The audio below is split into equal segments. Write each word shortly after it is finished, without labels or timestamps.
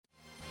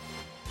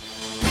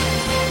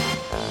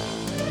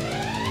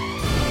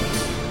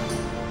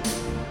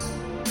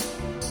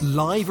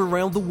live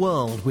around the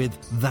world with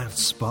that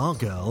spa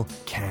girl,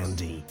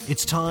 Candy.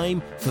 It's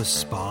time for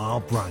Spa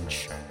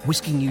Brunch,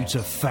 whisking you to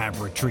fab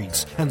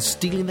retreats and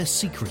stealing their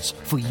secrets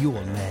for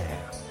your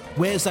lair.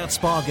 Where's that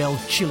spa girl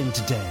chilling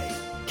today?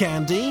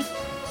 Candy?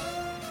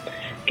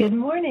 Good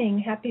morning.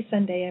 Happy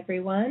Sunday,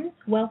 everyone.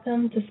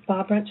 Welcome to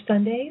Spa Brunch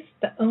Sundays,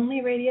 the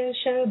only radio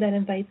show that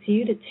invites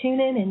you to tune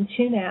in and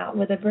tune out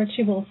with a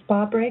virtual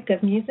spa break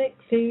of music,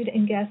 food,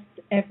 and guests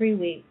every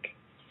week.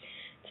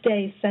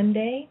 Today is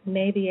Sunday,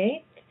 May the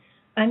 8th.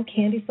 I'm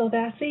Candy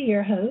Silvassi,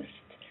 your host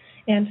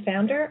and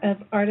founder of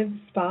Art of the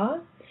Spa,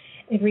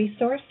 a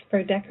resource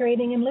for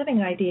decorating and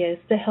living ideas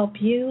to help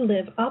you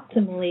live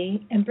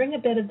optimally and bring a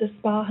bit of the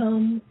spa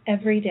home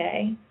every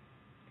day.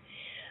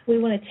 We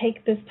want to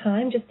take this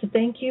time just to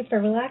thank you for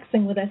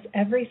relaxing with us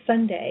every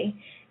Sunday.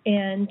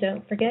 And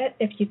don't forget,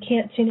 if you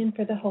can't tune in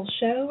for the whole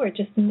show or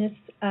just miss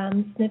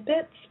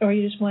snippets, or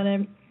you just want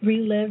to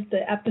relive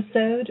the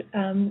episode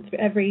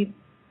for every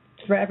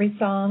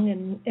song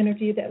and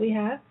interview that we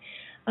have,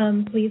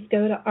 please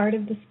go to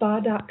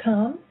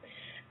artofthespa.com.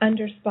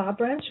 Under Spa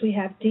Brunch, we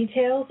have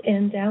details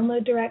and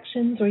download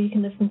directions, or you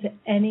can listen to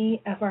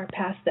any of our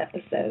past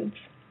episodes.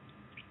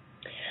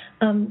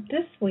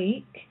 This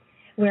week,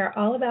 we're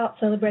all about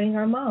celebrating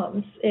our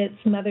moms. It's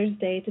Mother's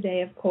Day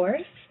today, of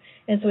course,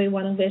 and so we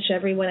want to wish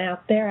everyone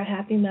out there a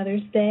happy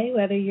Mother's Day,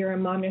 whether you're a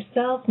mom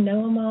yourself,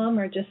 know a mom,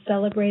 or just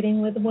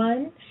celebrating with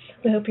one.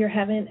 We hope you're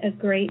having a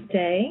great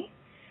day.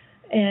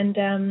 And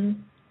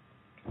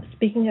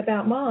speaking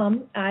about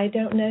mom, I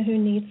don't know who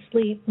needs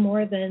sleep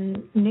more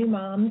than new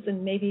moms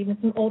and maybe even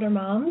some older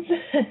moms.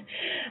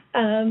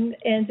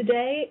 And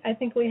today, I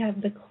think we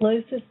have the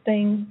closest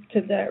thing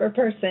to the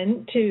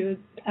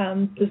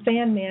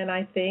Sandman,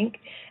 I think,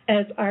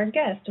 as our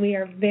guest. We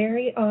are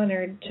very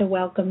honored to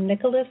welcome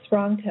Nicholas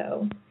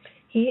Ronco.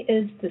 He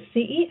is the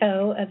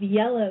CEO of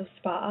Yellow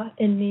Spa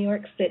in New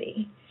York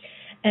City.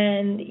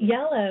 And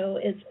Yellow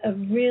is a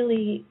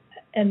really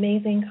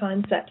amazing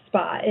concept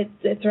spa.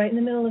 It's right in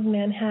the middle of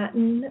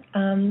Manhattan,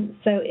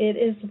 so it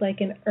is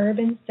like an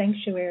urban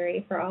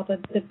sanctuary for all the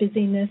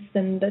busyness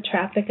and the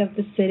traffic of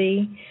the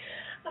city.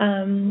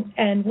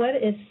 And what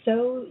is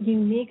so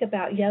unique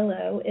about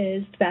Yellow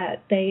is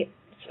that they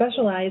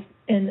specialize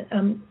in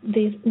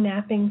these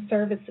napping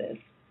services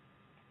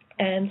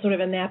and sort of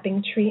a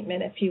napping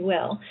treatment, if you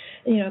will.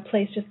 You know, a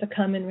place just to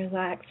come and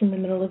relax in the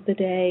middle of the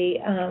day.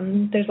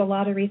 There's a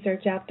lot of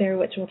research out there,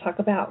 which we'll talk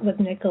about with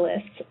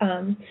Nicholas,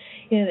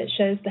 that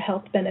shows the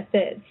health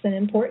benefits and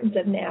importance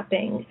of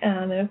napping.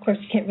 And, of course,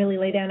 you can't really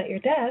lay down at your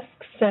desk,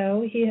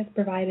 so he has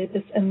provided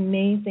this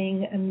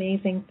amazing,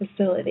 amazing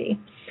facility.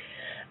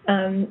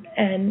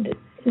 And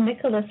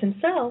Nicholas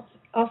himself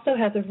also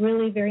has a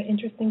really very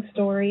interesting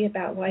story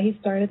about why he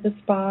started the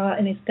spa,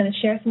 and he's going to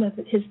share some of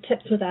his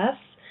tips with us.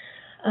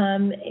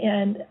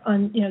 And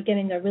on,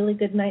 getting a really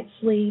good night's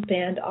sleep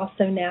and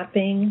also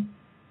napping.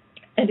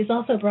 And he's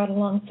also brought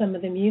along some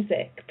of the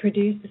music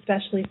produced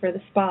especially for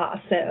the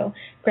spa. So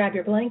grab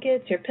your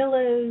blankets, your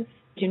pillows.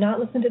 Do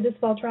not listen to this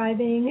while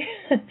driving.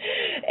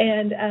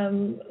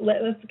 And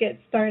let's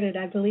get started.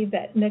 I believe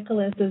that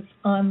Nicholas is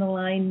on the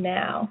line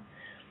now.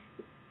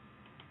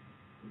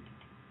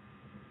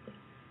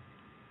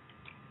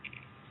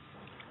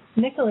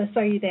 Nicholas,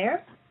 are you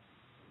there?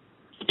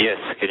 Yes.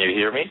 Can you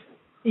hear me?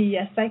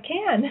 Yes, I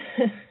can.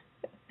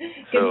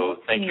 So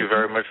thank you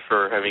very much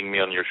for having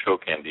me on your show,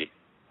 Candy.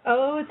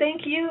 Oh,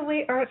 thank you.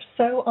 We are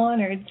so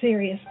honored,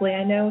 seriously.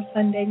 I know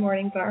Sunday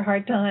mornings are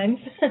hard times,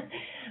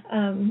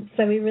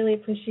 so we really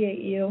appreciate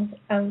you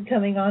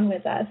coming on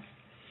with us.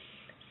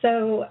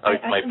 So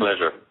it's my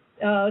pleasure.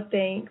 Oh,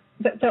 thanks.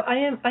 So I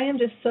am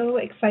just so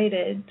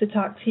excited to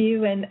talk to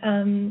you,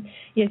 and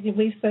yes,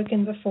 we've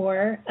spoken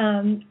before,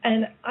 and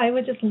I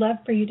would just love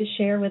for you to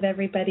share with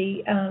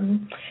everybody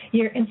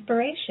your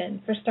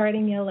inspiration for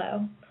starting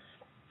Yellow.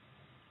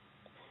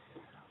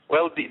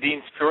 Well, the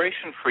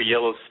inspiration for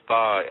Yellow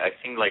Spa, I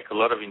think like a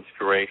lot of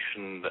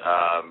inspiration,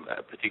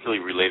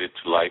 particularly related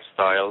to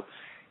lifestyle,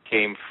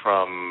 came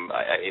from,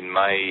 in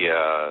my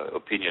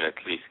opinion at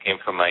least, came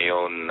from my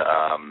own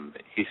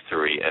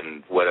history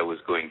and what I was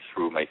going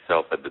through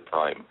myself at the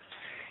time.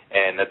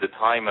 And at the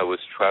time I was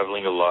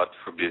traveling a lot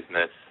for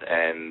business,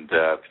 and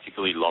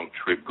particularly long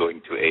trip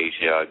going to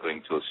Asia,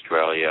 going to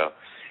Australia.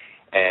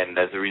 And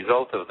as a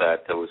result of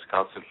that, I was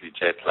constantly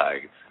jet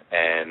lagged.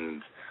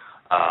 And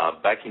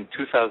back in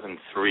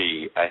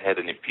 2003, I had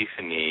an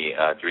epiphany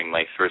during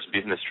my first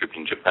business trip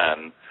in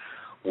Japan,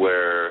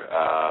 where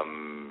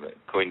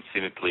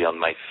coincidentally on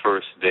my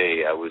first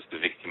day I was the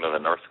victim of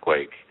an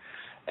earthquake.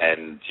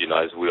 And,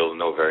 as we all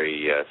know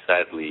very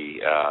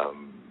sadly,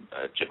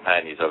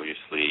 Japan is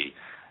obviously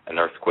an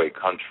earthquake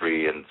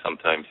country, and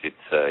sometimes it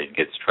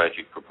gets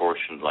tragic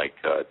proportion like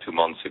 2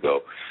 months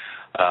ago.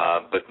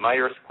 But my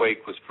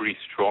earthquake was pretty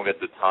strong at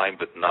the time,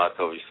 but not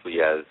obviously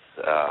as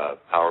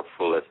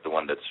powerful as the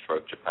one that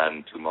struck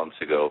Japan 2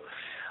 months ago,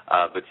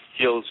 but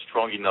still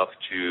strong enough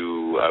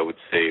to, I would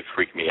say,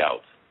 freak me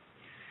out.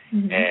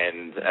 Mm-hmm.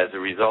 And as a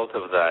result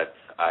of that,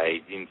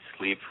 I didn't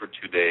sleep for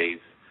 2 days.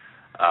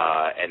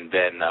 And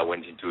then I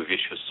went into a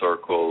vicious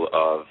circle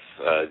of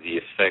the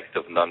effect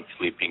of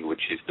non-sleeping,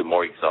 which is the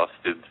more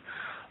exhausted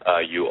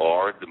you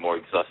are, the more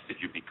exhausted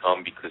you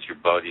become because your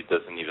body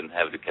doesn't even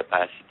have the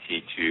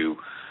capacity to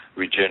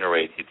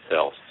regenerate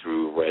itself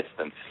through rest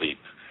and sleep.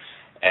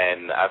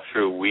 And after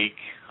a week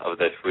of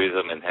that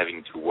rhythm and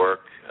having to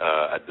work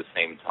at the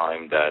same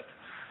time that,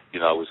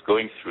 I was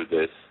going through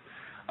this,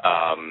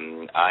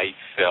 I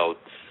felt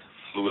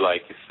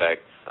flu-like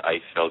effects. I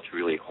felt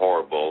really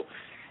horrible.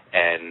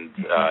 And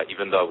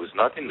even though I was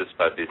not in the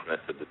spa business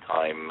at the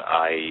time,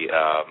 I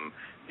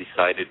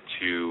decided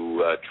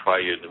to try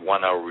a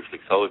 1-hour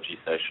reflexology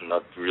session,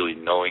 not really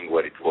knowing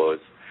what it was.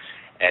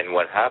 And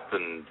what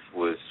happened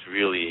was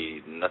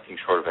really nothing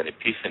short of an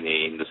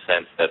epiphany, in the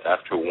sense that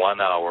after 1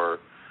 hour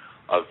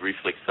of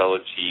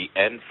reflexology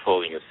and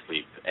falling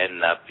asleep and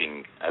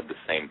napping at the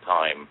same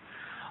time,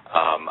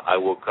 I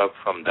woke up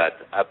from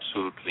that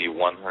absolutely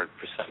 100%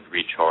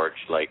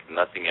 recharged, like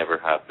nothing ever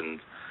happened.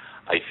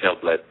 I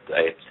felt that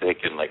I had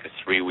taken like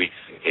a 3-week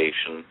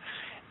vacation,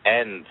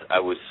 and I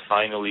was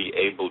finally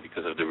able,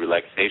 because of the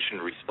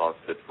relaxation response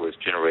that was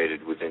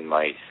generated within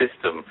my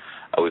system,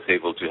 I was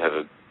able to have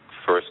a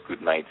first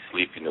good night's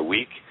sleep in a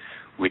week,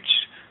 which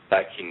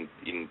back in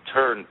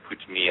turn put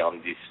me on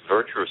this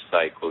virtuous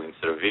cycle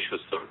instead of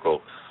vicious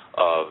circle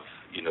of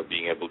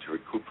being able to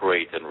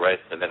recuperate and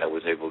rest, and then I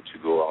was able to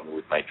go on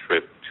with my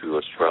trip to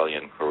Australia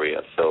and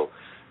Korea. So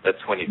that's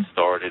when it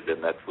started,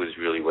 and that was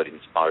really what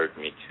inspired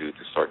me to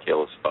start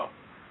Yellow Spa.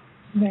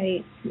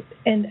 Right.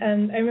 And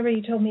I remember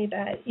you told me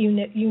that you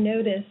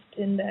noticed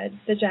in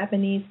the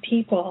Japanese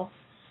people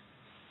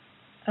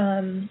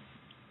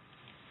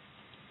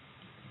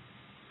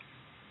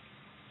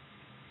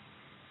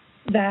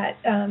that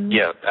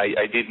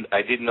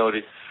I did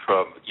notice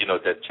from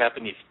that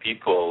Japanese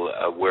people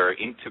were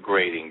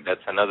integrating.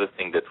 That's another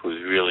thing that was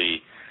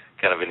really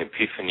kind of an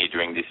epiphany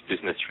during this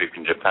business trip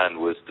in Japan,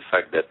 was the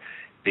fact that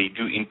they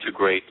do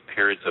integrate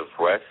periods of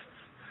rest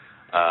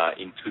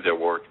into their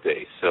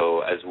workday.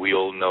 So as we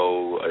all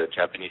know,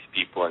 Japanese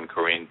people and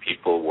Korean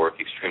people work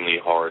extremely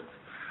hard.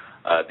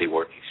 They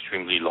work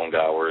extremely long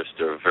hours.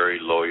 They're very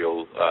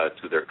loyal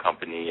to their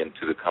company and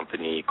to the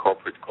company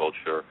corporate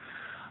culture.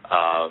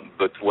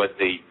 But what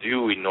they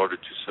do in order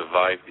to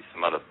survive this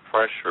amount of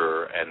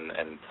pressure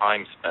and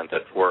time spent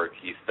at work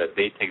is that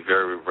they take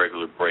very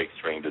regular breaks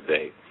during the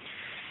day.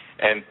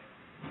 And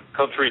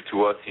contrary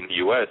to us in the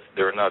U.S.,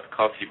 they're not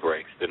coffee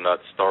breaks, they're not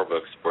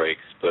Starbucks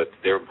breaks, but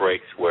they're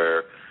breaks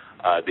where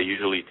they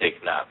usually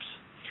take naps.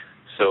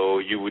 So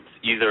you would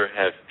either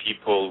have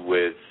people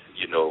with,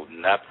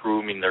 nap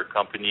room in their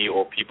company,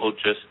 or people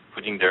just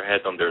putting their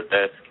head on their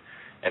desk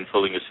and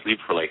falling asleep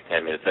for like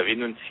 10 minutes. I've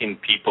even seen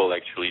people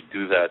actually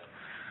do that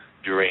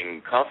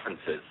during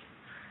conferences.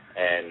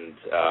 And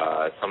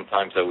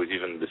sometimes I was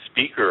even the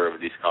speaker of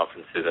these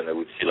conferences, and I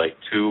would see like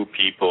 2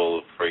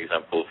 people, for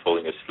example,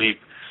 falling asleep.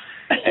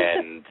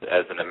 And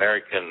as an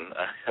American,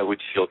 I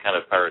would feel kind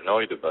of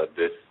paranoid about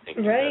this,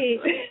 thinking right.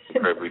 That's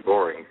incredibly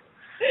boring.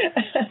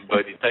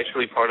 But it's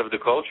actually part of the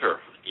culture,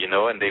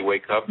 and they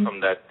wake up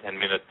from that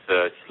 10-minute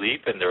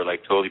sleep, and they're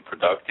like totally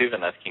productive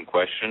and asking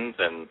questions,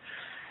 and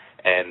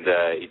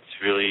it's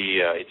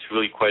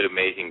really quite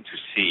amazing to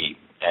see.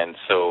 And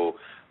so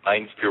my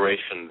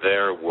inspiration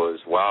there was,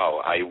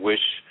 wow, I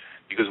wish,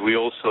 because we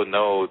also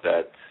know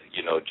that,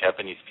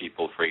 Japanese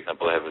people, for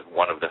example, have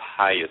one of the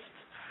highest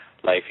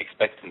life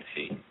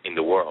expectancy in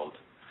the world.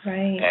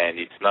 Right. And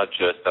it's not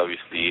just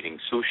obviously eating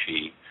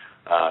sushi,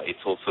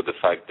 it's also the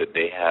fact that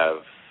they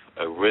have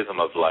a rhythm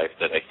of life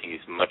that I think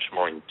is much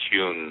more in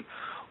tune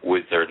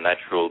with their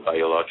natural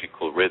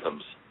biological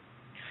rhythms.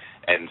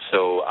 And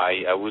so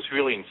I was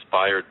really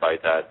inspired by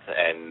that,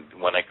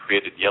 and when I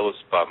created Yellow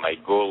Spa, my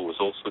goal was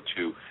also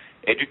to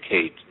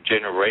educate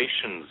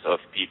generations of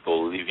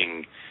people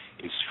living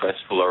in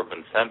stressful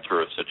urban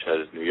centers such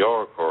as New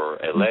York or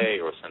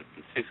LA or San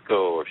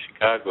Francisco or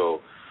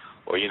Chicago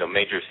or,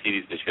 major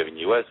cities that you have in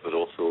the U.S., but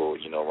also,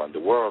 around the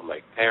world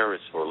like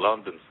Paris or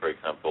London, for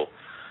example,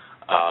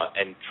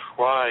 and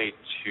try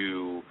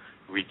to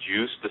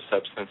reduce the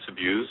substance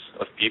abuse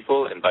of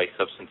people. And by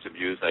substance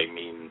abuse, I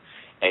mean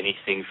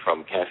anything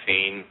from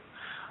caffeine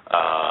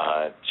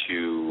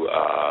to,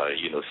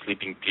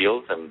 sleeping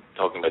pills. I'm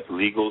talking about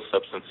legal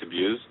substance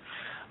abuse.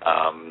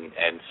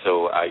 And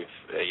so I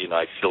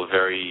feel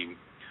very,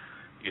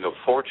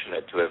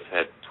 fortunate to have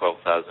had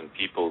 12,000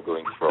 people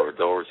going through our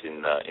doors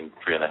in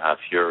 3.5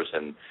 years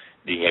and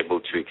being able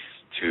to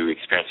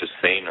experience a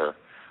saner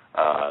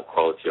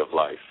quality of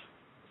life.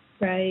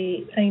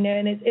 Right, I know,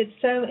 and it's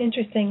so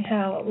interesting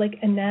how, like,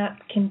 a nap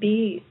can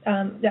be,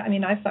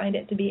 I find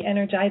it to be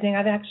energizing.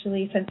 I've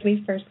actually, since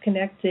we first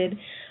connected,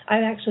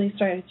 I've actually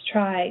started to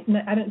try,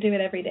 I don't do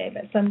it every day,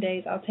 but some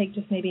days I'll take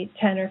just maybe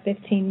 10 or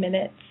 15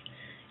 minutes,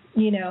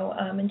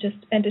 and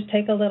just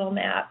take a little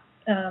nap,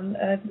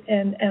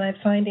 and I'm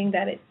finding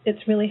that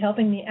it's really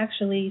helping me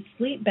actually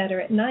sleep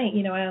better at night.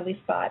 I always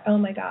thought, oh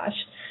my gosh,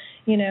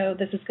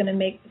 this is going to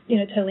make,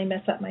 totally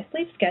mess up my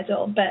sleep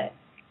schedule, but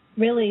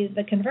really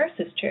the converse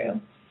is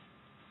true.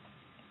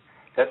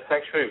 That's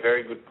actually a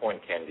very good point,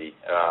 Candy.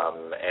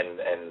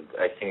 And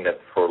I think that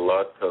for a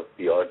lot of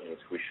the audience,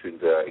 we should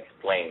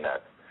explain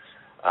that.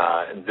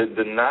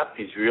 The nap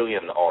is really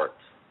an art,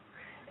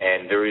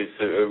 and there is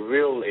a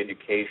real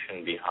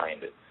education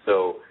behind it.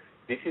 So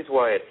this is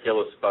why at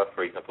Yellow Spa,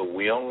 for example,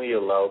 we only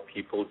allow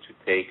people to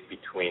take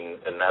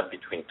a nap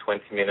between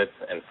 20 minutes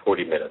and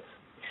 40 minutes.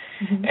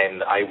 Mm-hmm.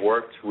 And I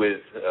worked with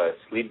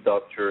sleep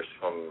doctors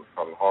from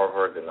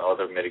Harvard and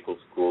other medical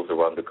schools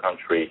around the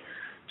country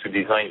to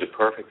design the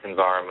perfect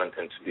environment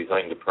and to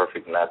design the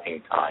perfect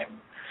napping time.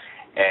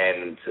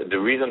 And the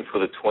reason for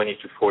the 20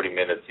 to 40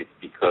 minutes is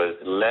because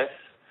less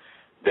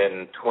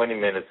than 20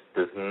 minutes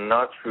does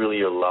not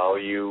really allow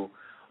you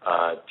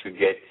to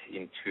get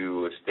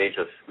into a stage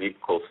of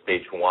sleep called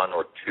stage 1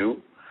 or 2,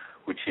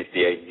 which is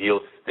the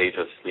ideal stage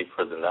of sleep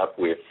for the nap.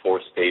 We have 4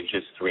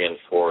 stages, 3 and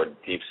 4,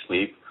 deep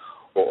sleep,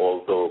 or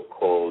also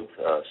called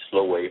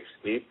slow wave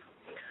sleep.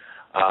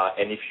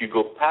 And if you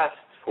go past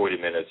 40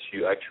 minutes,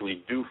 you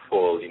actually do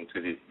fall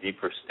into these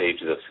deeper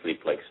stages of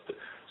sleep, like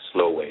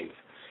slow wave.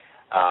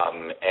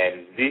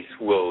 And this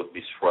will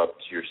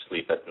disrupt your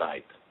sleep at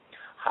night.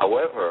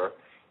 However,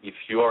 if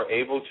you are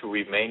able to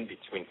remain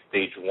between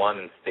stage 1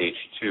 and stage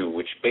 2,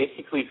 which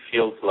basically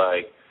feels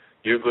like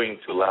you're going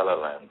to La La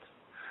Land,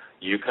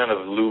 you kind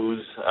of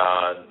lose,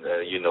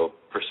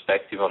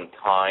 perspective on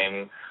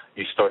time.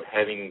 You start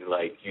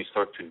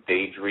to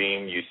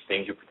daydream. You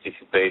think you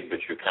participate, but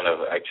you're kind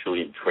of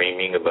actually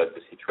dreaming about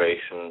the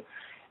situation,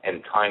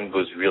 and time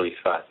goes really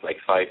fast, like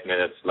 5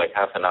 minutes, like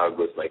half an hour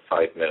goes like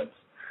 5 minutes.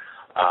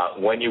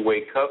 When you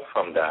wake up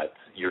from that,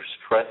 your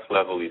stress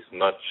level is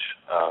much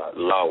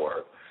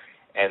lower,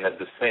 and at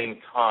the same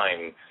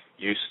time,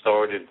 you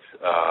started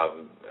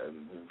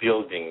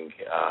building,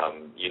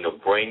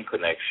 brain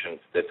connections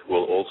that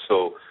will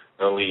also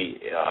not only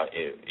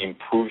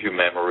improve your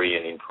memory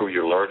and improve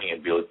your learning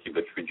ability,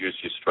 but reduce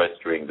your stress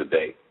during the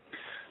day.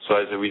 So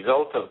as a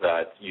result of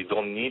that, you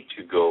don't need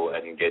to go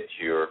and get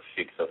your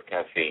fix of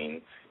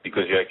caffeine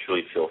because you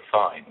actually feel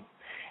fine.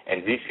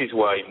 And this is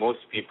why most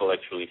people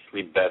actually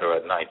sleep better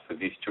at night for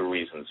these 2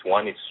 reasons.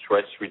 One is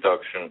stress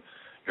reduction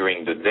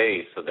during the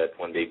day so that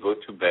when they go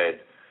to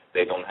bed,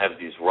 they don't have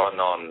these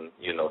run-on,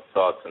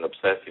 thoughts and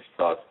obsessive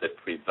thoughts that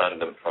prevent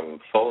them from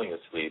falling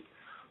asleep,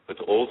 but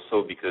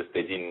also because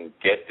they didn't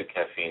get the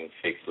caffeine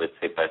fix, let's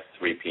say, past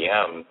 3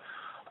 p.m.,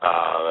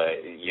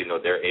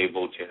 they're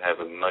able to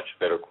have a much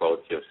better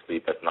quality of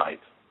sleep at night.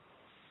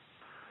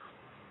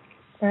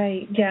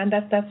 Right. Yeah, and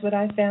that's what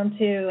I found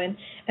too.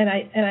 And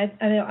I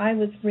know I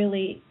was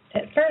really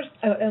at first.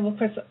 And of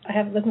course, I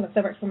haven't listened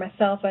to work for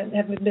myself. I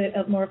have a bit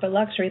more of a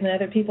luxury than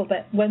other people.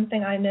 But one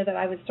thing I know that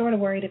I was sort of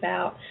worried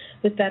about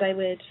was that I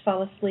would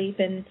fall asleep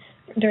and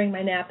during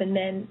my nap, and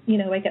then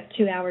wake up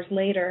 2 hours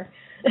later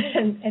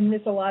and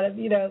miss a lot of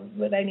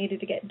what I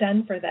needed to get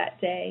done for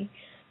that day.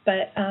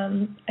 But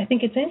I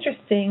think it's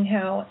interesting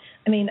how,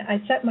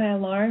 I set my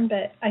alarm,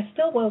 but I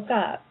still woke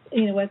up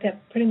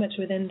pretty much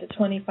within the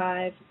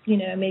 25,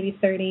 maybe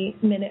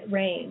 30-minute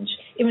range.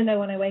 Even though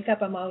when I wake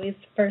up, I'm always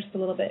first a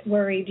little bit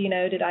worried,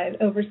 did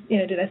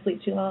I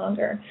sleep too long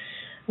or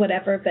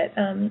whatever. But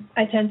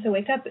I tend to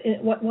wake up.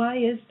 Why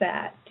is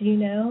that? Do you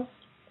know?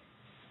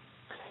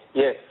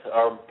 Yes,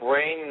 our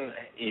brain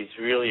is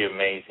really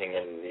amazing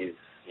and is,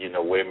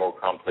 way more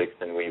complex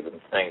than we even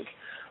think.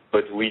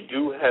 But we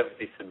do have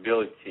this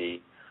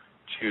ability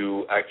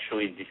to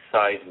actually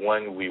decide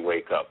when we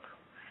wake up.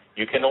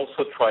 You can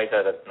also try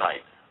that at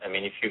night.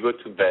 If you go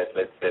to bed,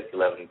 let's say at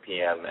 11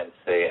 p.m. and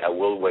say, I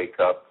will wake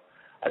up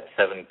at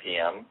 7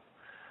 p.m.,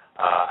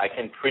 I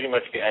can pretty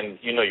much, and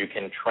you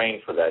can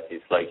train for that.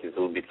 It's a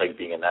little bit like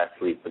being an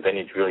athlete, but then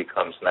it really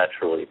comes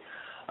naturally.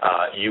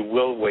 You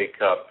will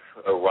wake up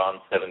around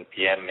 7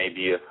 p.m.,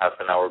 maybe half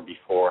an hour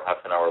before, half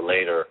an hour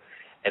later.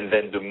 And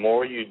then the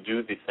more you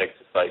do this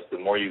exercise, the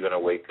more you're going to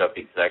wake up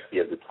exactly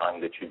at the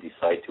time that you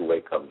decide to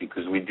wake up,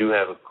 because we do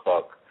have a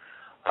clock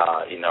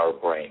in our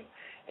brain.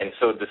 And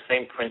so the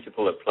same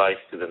principle applies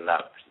to the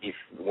nap. If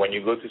when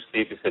you go to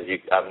sleep, you said,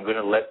 I'm going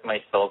to let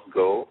myself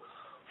go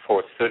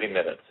for 30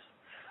 minutes,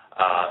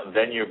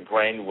 then your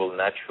brain will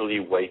naturally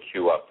wake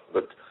you up.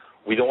 But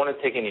we don't want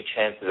to take any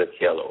chances at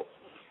Yellow.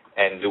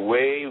 And the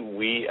way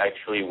we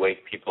actually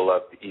wake people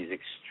up is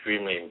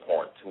extremely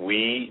important.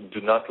 We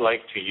do not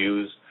like to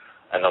use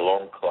an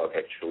alarm clock,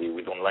 actually.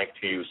 We don't like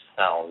to use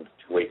sound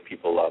to wake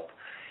people up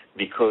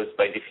because,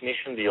 by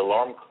definition, the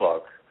alarm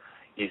clock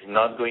is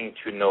not going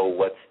to know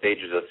what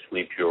stages of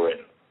sleep you're in.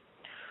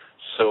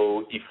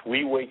 So if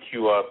we wake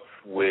you up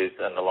with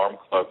an alarm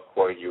clock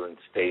while you're in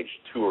stage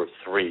 2 or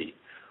 3,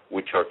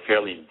 which are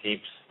fairly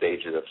deep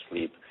stages of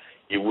sleep,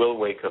 you will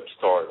wake up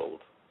startled.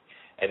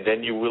 And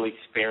then you will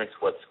experience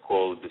what's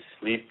called the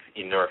sleep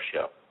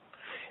inertia.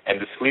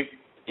 And the sleep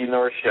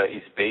inertia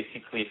is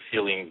basically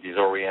feeling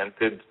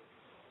disoriented,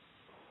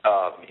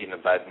 in a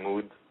bad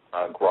mood,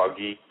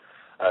 groggy,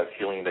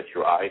 feeling that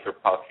your eyes are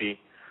puffy,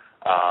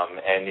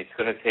 and it's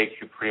going to take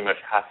you pretty much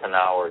half an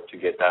hour to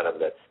get out of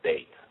that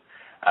state,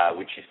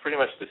 which is pretty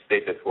much the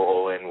state that we're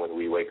all in when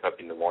we wake up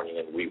in the morning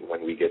and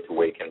when we get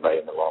awakened by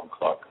an alarm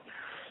clock.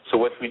 So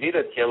what we did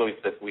at Yellow is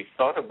that we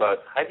thought about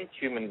how did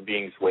human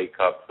beings wake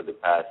up for the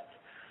past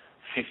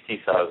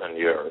 50,000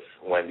 years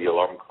when the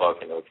alarm clock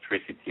and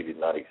electricity did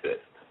not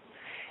exist.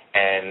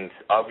 And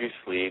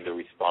obviously the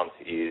response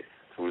is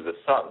through the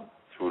sun,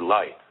 through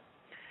light.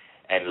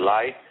 And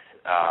light,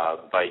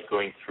 by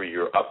going through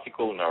your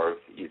optical nerve,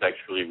 is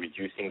actually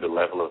reducing the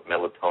level of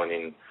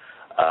melatonin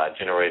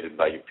generated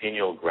by your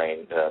pineal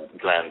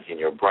glands in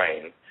your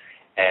brain,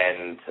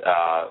 and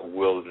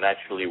will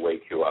naturally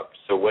wake you up.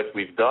 So what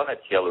we've done at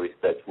Yellow is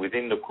that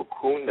within the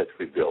cocoon that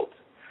we built,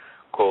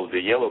 called the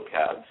Yellow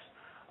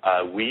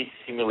Cabs, we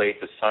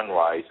simulate the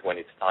sunrise when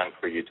it's time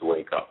for you to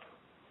wake up.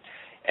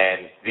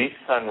 And this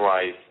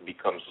sunrise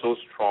becomes so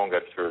strong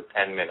after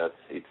 10 minutes,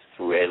 it's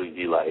through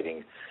LED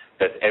lighting,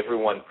 that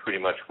everyone pretty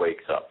much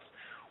wakes up.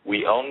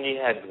 We only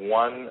had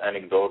one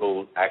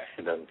anecdotal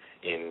accident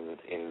in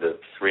the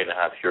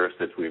 3.5 years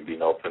that we've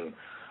been open,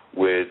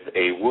 with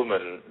a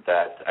woman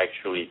that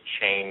actually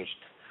changed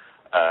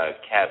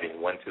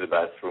cabin, went to the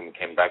bathroom,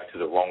 came back to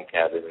the wrong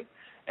cabin,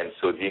 and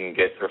so didn't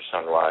get her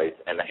sunrise,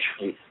 and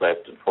actually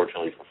slept,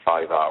 unfortunately, for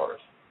 5 hours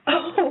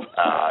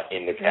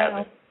in the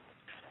cabin. Wow.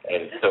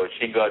 And so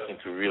she got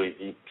into really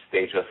deep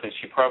stage of it.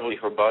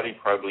 Her body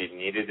probably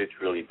needed it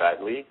really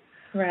badly.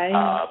 Right.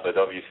 But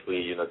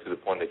obviously, to the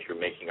point that you're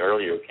making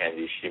earlier,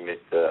 Candy, she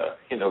missed, a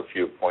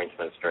few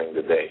appointments during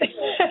the day.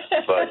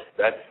 But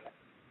that's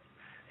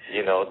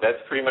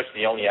pretty much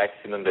the only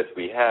accident that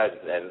we had.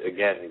 And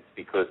again, it's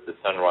because the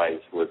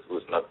sunrise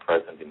was not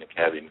present in the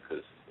cabin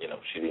because,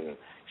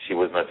 she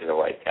was not in the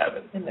right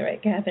cabin. In the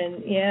right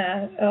cabin,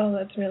 yeah. Oh,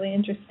 that's really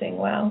interesting.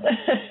 Wow.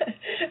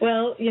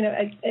 Well,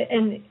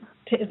 and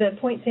to the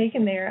point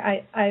taken there,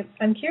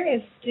 I'm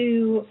curious,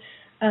 do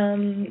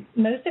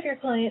most of your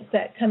clients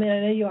that come in, I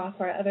know you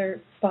offer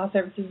other spa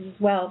services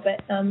as well,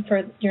 but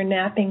for your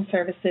napping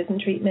services and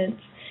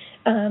treatments,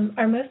 do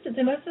most of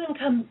them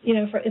come,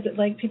 is it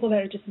like people that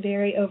are just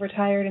very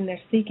overtired and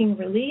they're seeking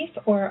relief,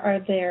 or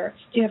do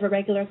you have a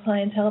regular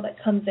clientele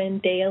that comes in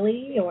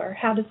daily, or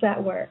how does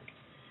that work?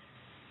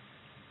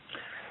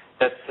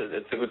 That's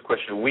a good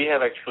question. We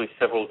have actually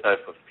several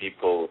types of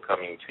people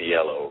coming to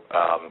Yellow,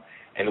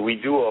 and we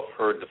do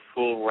offer the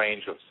full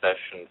range of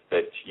sessions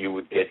that you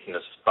would get in a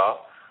spa,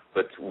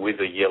 but with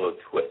a Yellow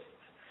twist.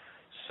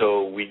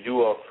 So we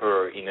do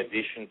offer, in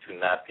addition to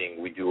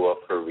napping, we do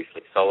offer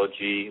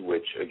reflexology,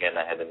 which, again,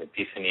 I had an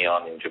epiphany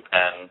on in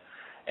Japan,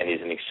 and is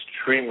an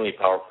extremely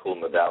powerful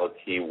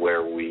modality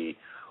where we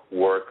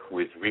work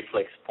with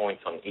reflex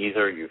points on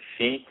either your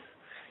feet,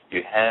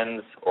 your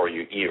hands, or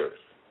your ears.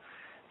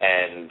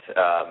 And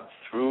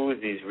through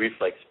these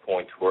reflex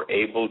points, we're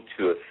able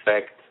to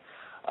affect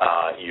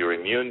your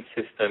immune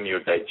system, your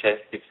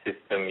digestive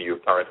system, your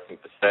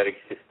parasympathetic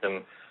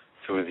system,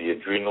 through the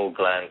adrenal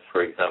glands,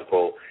 for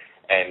example,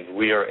 and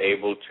we are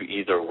able to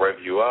either rev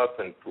you up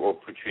or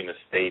put you in a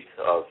state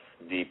of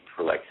deep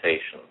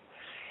relaxation.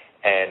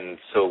 And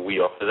so we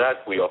offer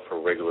that. We offer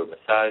regular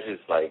massages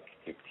like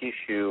deep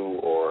tissue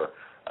or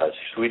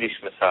Swedish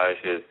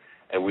massages,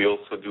 and we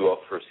also do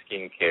offer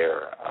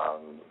skincare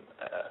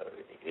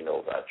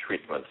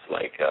treatments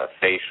like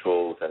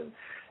facials and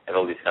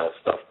all this kind of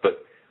stuff. But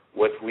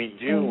what we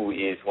do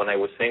is, when I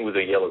was saying with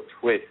a Yellow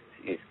twist,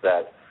 is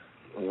that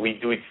we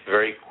do it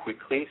very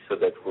quickly so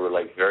that we're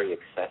very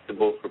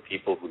accessible for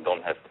people who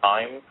don't have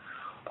time,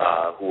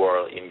 who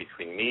are in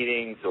between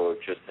meetings or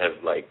just have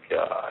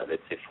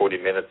let's say 40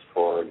 minutes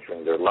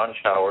during their lunch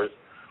hours.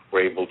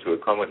 We're able to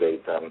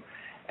accommodate them.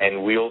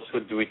 And we also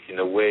do it in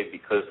a way,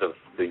 because of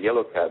the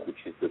Yellow Cab,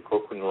 which is the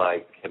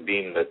cocoon-like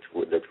cabin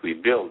that we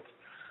built,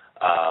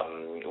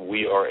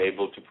 we are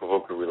able to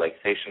provoke a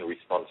relaxation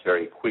response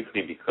very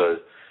quickly, because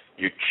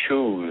you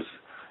choose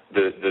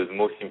the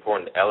most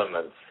important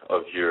elements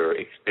of your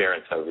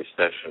experience of your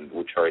session,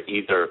 which are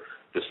either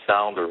the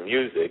sound or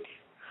music.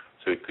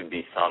 So it could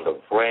be sound of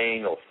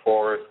rain or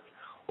forest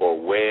or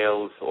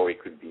whales, or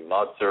it could be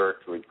Mozart,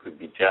 or it could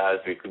be jazz,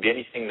 or it could be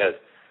anything that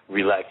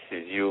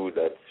relaxes you,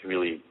 that's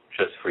really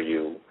just for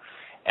you.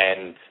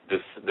 And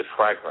the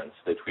fragrance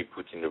that we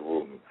put in the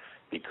room,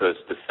 because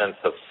the sense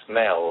of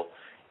smell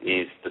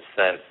is the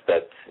sense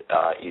that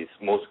is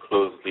most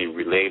closely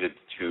related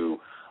to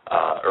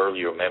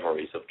earlier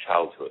memories of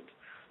childhood.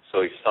 So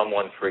if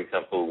someone, for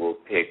example, will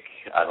pick,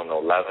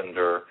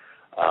 lavender,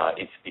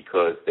 it's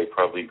because they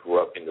probably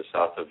grew up in the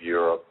south of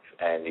Europe,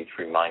 and it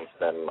reminds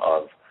them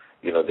of,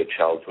 the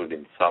childhood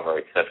in summer,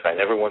 etc. And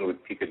everyone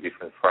would pick a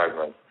different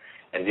fragrance.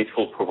 And this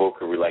will provoke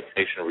a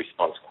relaxation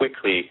response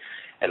quickly,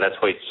 and that's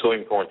why it's so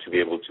important to be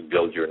able to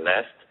build your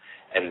nest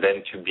and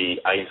then to be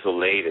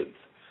isolated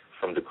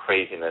from the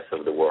craziness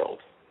of the world.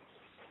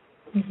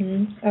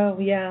 Mm-hmm. Oh,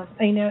 yeah,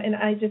 I know. And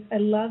I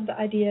love the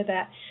idea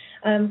that,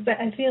 but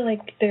I feel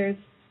like there's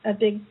a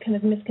big kind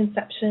of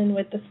misconception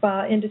with the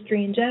spa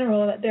industry in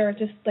general, that there are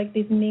just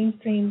these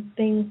mainstream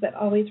things that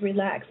always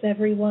relax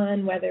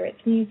everyone, whether it's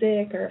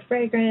music or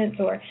fragrance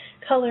or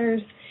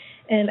colors.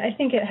 And I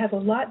think it has a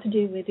lot to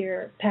do with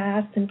your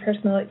past and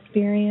personal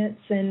experience.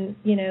 And,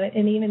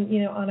 and even,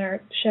 on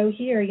our show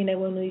here,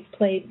 when we've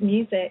played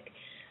music,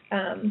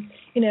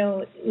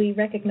 we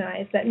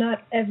recognize that not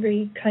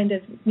every kind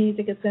of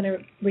music is going to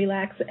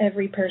relax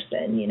every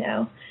person,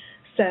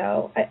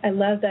 So I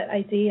love that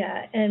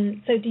idea.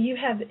 And so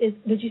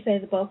would you say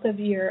the bulk of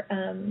your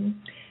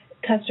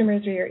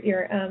customers or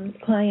your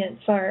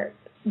clients are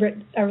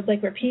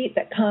like repeat,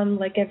 that come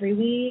like every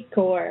week,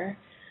 or?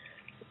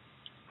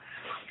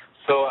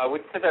 So I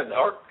would say that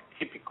our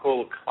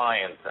typical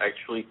client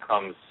actually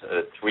comes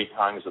 3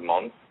 times a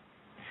month.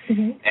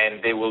 Mm-hmm.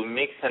 And they will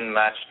mix and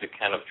match the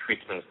kind of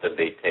treatments that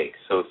they take.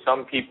 So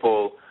some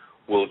people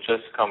will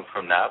just come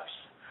for naps,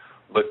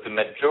 but the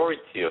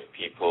majority of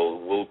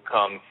people will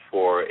come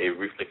for a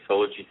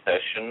reflexology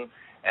session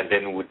and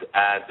then would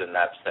add a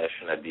nap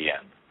session at the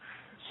end.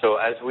 So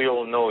as we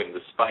all know in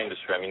the spa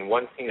industry,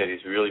 one thing that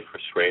is really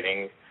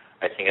frustrating,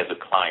 I think, as a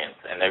client,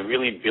 and I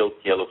really built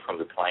Yellow from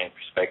the client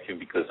perspective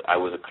because I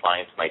was a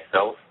client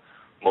myself,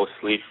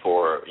 mostly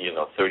for,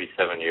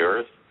 37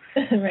 years.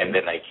 Right. And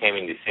then I came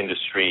in this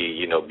industry,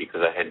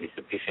 because I had this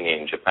epiphany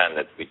in Japan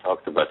that we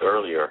talked about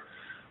earlier.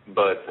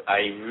 But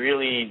I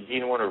really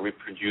didn't want to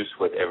reproduce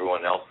what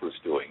everyone else was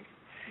doing.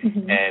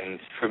 Mm-hmm. And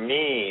for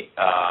me,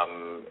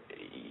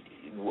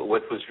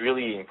 what was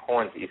really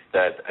important is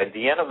that at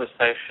the end of the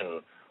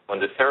session, when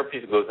the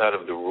therapist goes out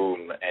of the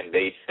room and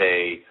they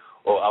say,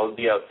 "Oh, I'll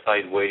be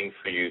outside waiting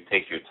for you,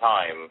 take your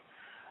time,"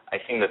 I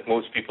think that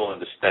most people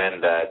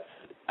understand that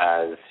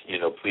as,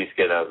 please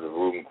get out of the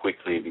room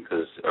quickly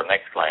because our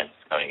next client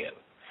is coming in.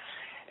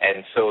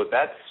 And so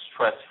that's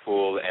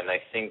stressful, and I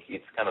think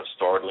it's kind of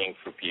startling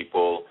for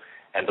people.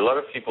 And a lot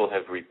of people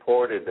have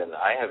reported, and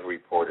I have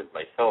reported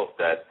myself,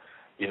 that,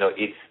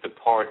 it's the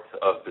part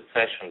of the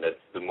session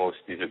that's the most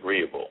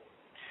disagreeable.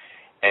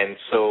 And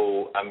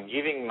so I'm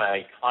giving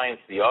my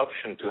clients the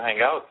option to hang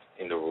out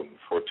in the room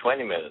for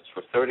 20 minutes,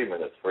 for 30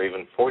 minutes, for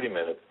even 40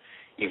 minutes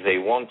if they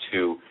want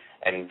to,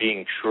 and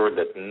being sure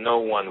that no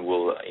one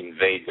will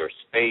invade their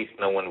space,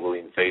 no one will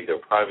invade their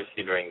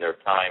privacy during their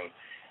time,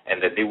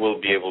 and that they will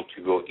be able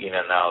to go in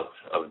and out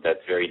of that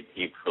very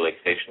deep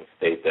relaxation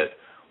state that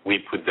we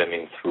put them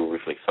in through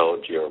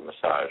reflexology or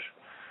massage.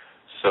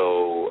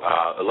 So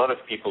a lot of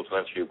people, to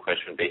answer your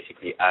question,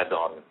 basically add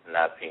on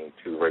napping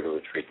to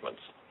regular treatments.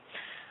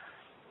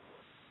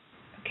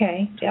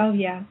 Okay. Oh,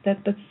 yeah.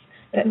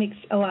 That makes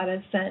a lot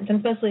of sense, and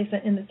especially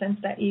in the sense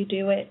that you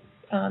do it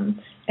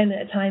in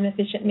a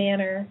time-efficient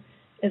manner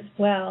as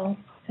well.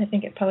 I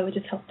think it probably would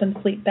just help them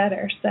sleep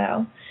better.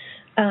 So,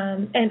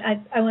 and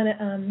I want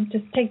to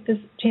just take this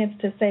chance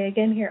to say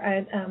again here,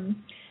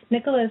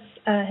 Nicholas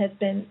has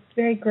been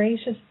very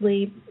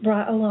graciously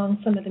brought along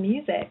some of the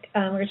music.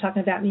 We were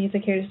talking about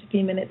music here just a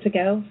few minutes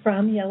ago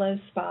from Yellow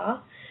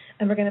Spa,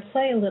 and we're going to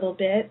play a little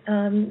bit.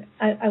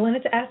 I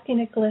wanted to ask you,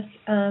 Nicholas,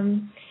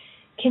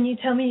 can you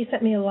tell me, you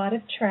sent me a lot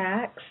of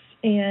tracks,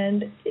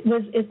 and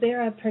is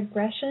there a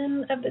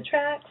progression of the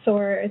tracks,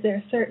 or is there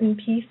a certain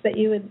piece that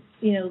you would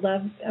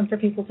love for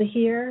people to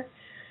hear?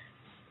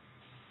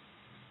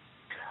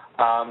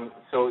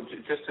 So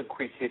just a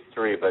quick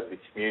history about this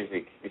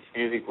music. This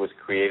music was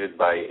created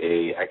by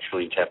a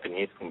actually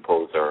Japanese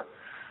composer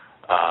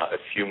a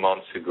few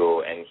months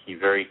ago, and he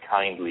very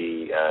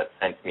kindly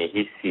sent me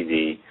his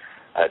CD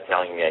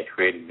telling me I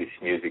created this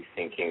music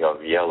thinking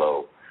of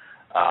Yellow,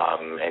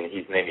 and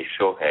his name is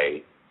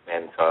Shohei,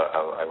 and so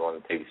I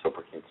want to take this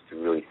opportunity to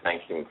really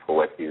thank him for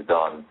what he's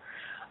done.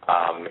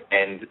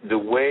 And the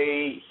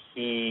way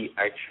he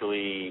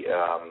actually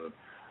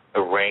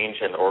arrange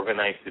and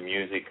organize the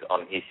music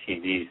on his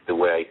CDs the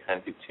way I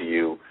sent it to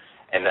you.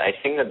 And I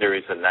think that there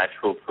is a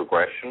natural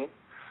progression.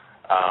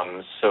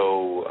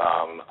 So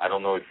I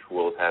don't know if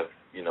we'll have,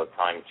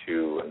 time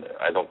to,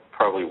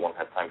 probably won't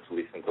have time to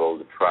listen to all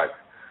the tracks,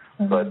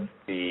 but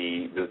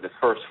the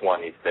first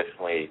one is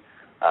definitely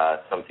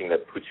something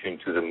that puts you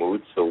into the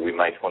mood. So we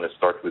might want to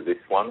start with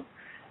this one,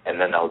 and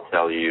then I'll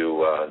tell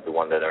you the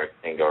one that I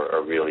think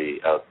are really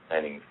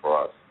outstanding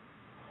for us.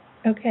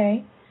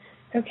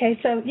 Okay,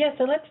 so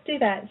let's do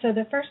that. So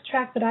the first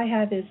track that I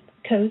have is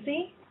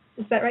Cozy.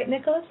 Is that right,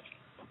 Nicholas?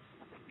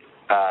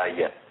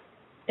 Yes.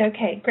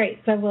 Okay, great.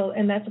 So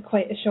and that's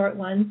quite a short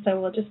one,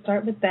 so we'll just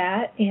start with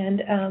that.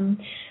 And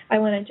I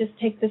want to just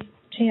take this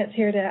chance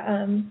here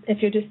to, if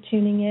you're just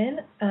tuning in,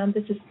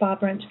 this is Spa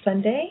Brunch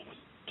Sunday.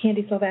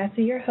 Candy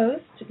Salvasi, your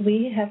host.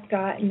 We have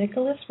got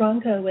Nicholas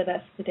Ronco with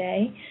us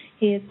today.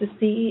 He is the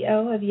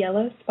CEO of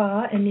Yellow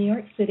Spa in New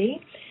York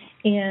City.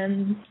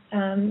 And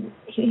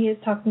we're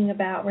talking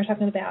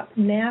about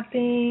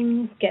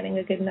napping, getting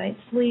a good night's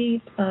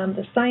sleep,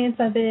 the science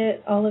of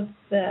it, all of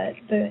the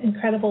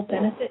incredible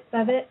benefits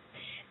of it.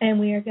 And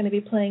we are going to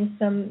be playing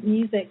some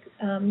music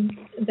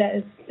that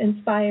is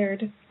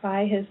inspired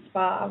by his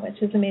spa,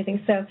 which is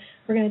amazing. So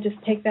we're going to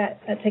just take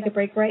a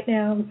break right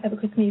now, have a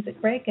quick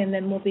music break, and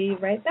then we'll be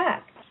right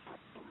back.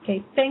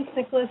 Okay, thanks,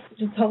 Nicholas.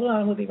 Just hold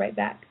on, we'll be right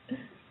back.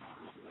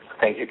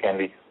 Thank you,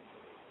 Candy.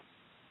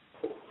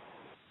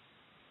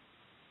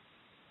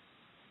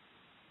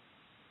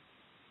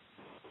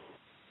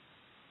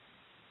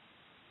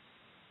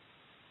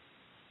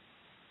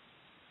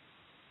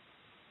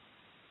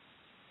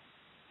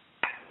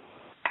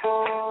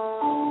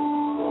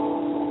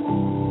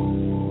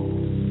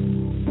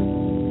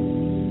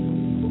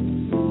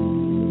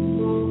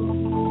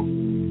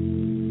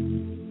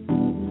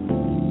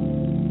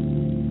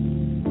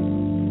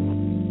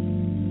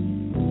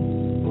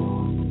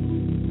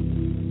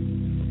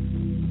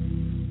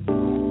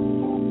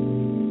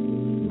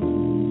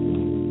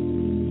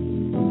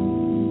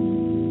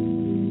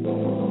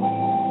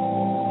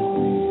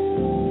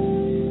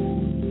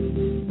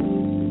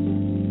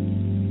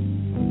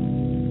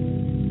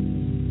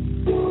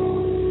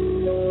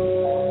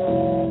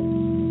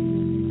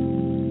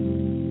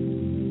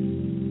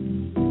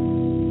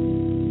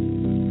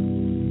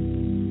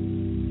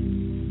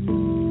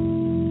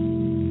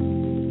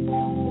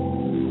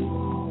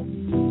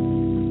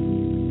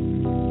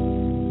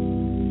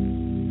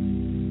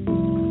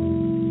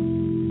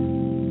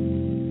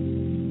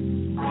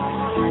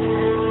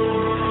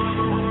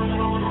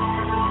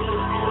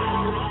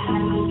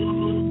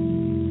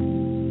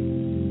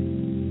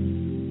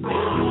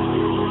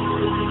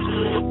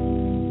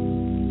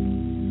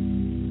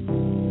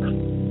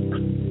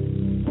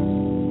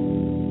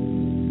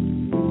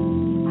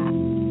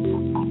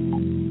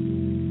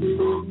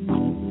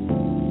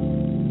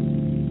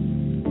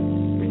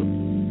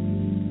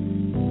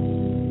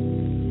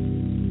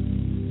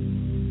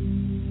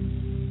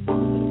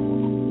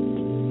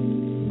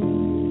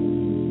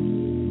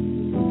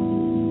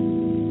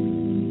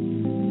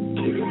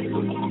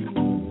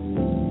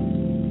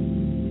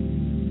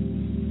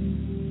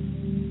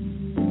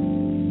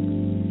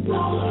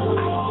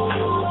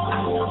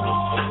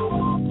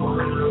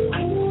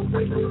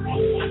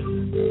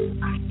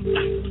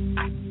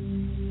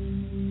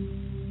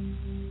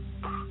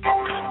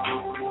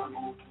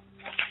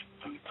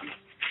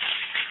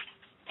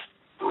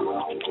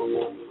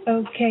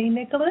 Okay,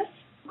 Nicholas,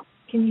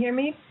 can you hear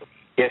me?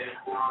 Yes.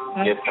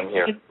 Yes, I'm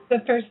here. It's the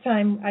first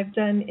time I've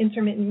done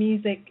intermittent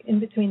music in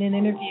between an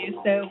interview,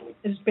 so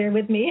just bear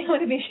with me. I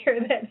want to be sure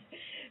that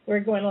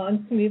we're going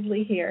along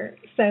smoothly here.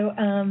 So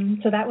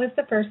that was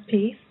the first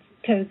piece.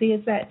 Cozy,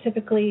 is that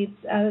typically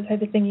the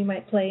type of thing you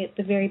might play at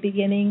the very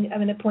beginning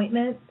of an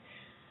appointment?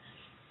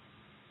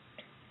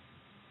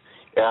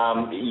 Yeah,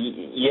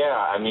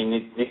 I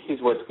mean, this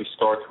is what we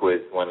start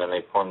with when an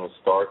appointment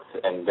starts,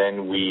 and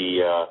then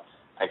we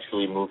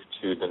actually move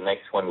to the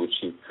next one, which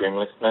is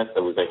dreamlessness. I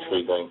was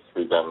actually going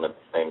through them at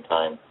the same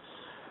time.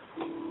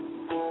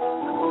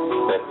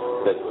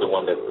 That's the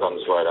one that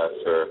comes right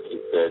after.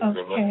 It's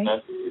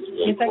dreamlessness. It's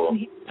really cool.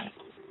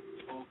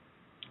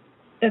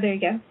 Oh, there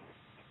you go.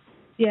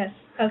 Yes.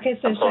 Okay,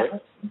 so I'm sorry?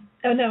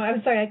 Oh, no,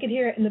 I'm sorry. I could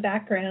hear it in the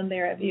background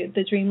there of you,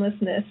 the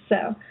dreamlessness.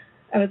 So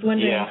I was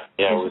wondering.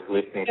 Yeah, I was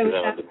listening to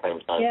them at the same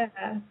time.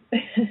 Yeah.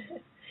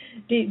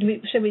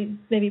 Should we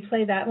maybe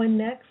play that one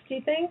next, do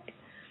you think?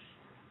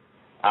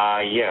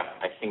 Yeah,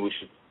 I think we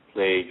should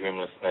play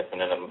dreamlessness,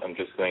 and then I'm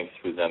just going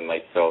through them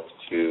myself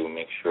to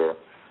make sure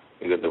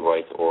we got the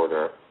right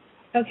order.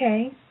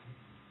 Okay.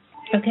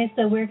 Okay,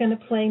 so we're going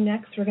to play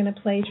next. We're going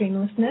to play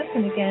Dreamlessness,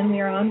 and again, we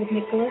are on with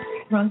Nicholas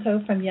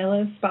Ronco from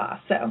Yellow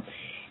Spa. So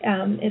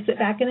sit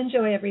back and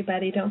enjoy,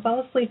 everybody. Don't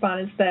fall asleep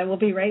on us, though. We'll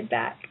be right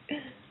back.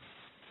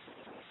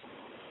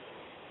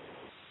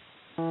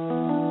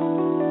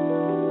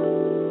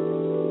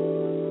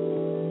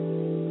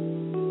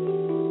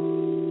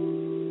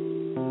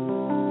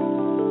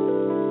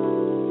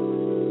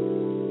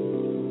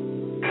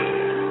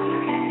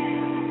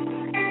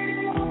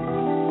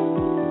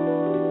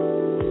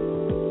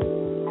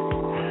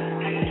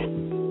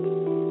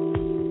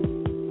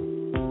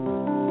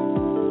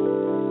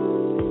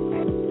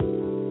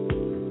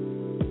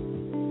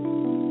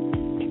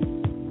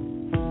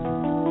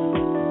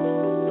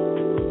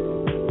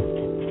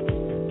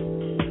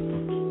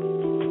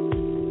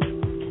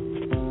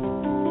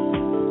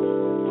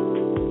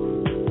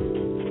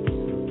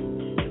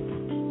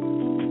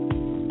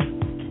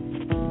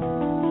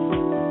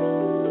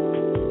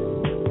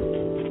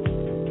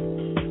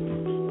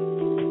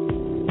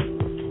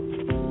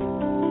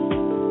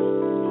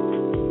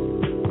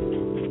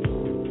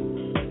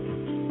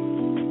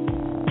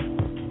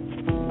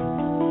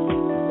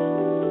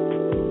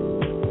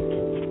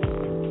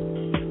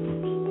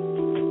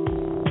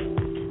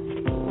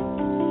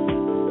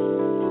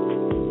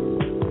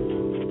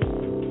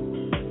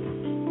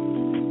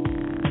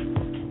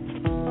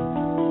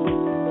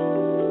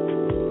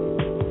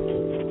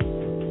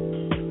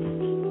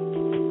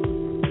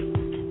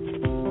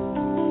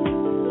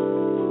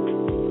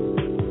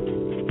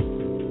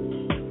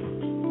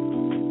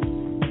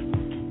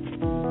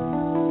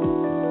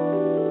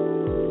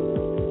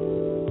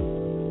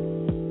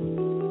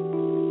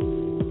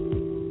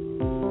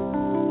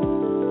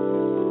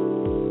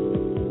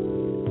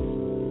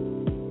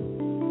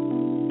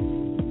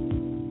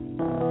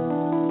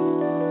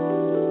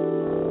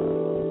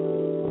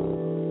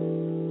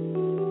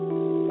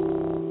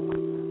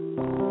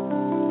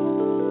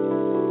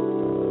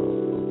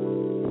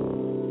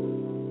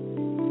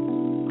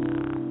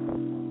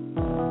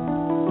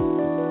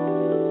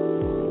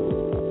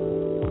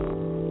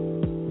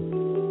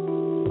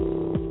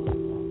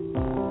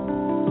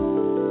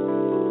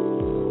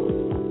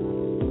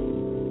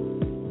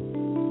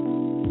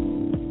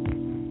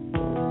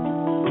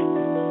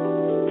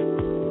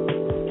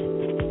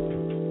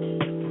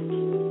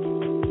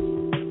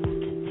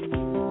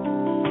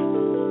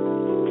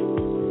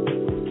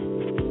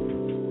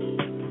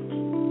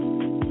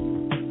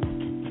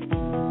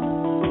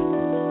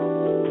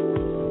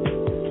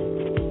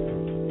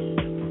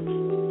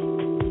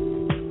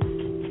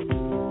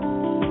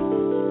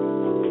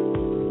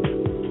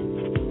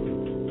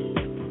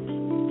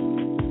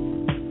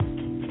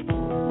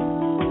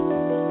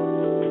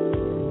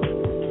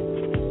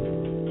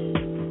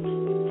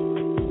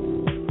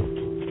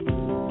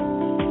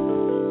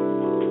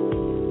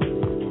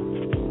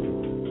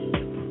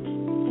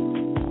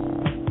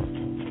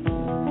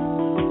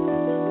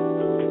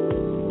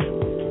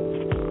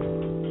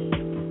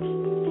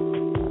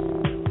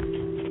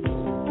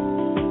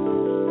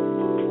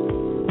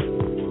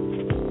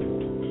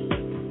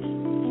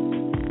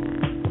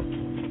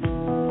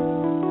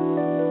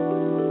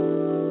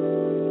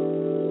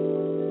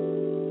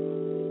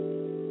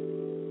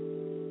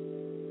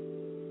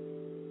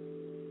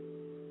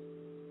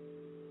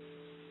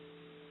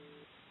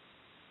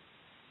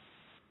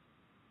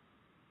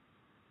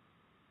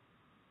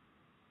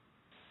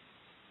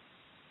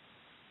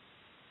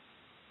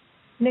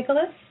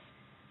 Nicholas?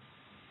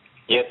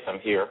 Yes, I'm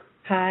here.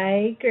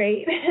 Hi,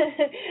 great.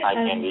 Hi,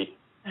 Candy.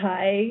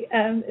 Hi,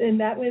 and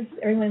that was,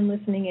 everyone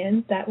listening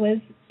in, that was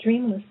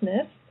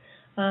Dreamlessness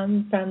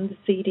from the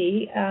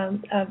CD.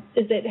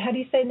 Is it, how do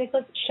you say,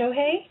 Nicholas,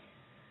 Shohei?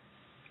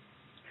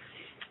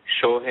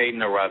 Shohei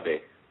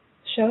Narabe.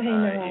 Shohei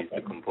Narabe. He's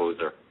the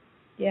composer.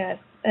 Yes,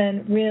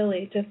 and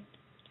really, just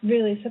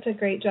really such a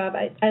great job.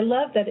 I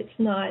love that it's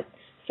not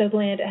so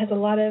bland. It has a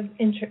lot of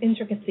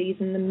intricacies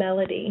in the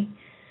melody.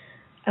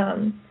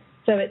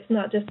 So it's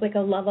not just like a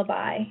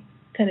lullaby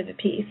kind of a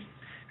piece.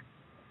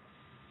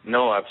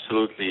 No,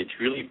 absolutely. It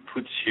really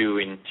puts you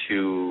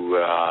into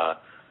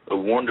a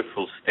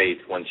wonderful state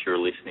once you're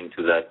listening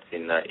to that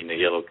in a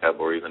yellow cab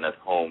or even at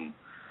home.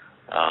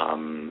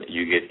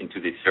 You get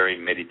into this very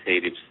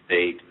meditative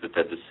state, but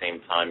at the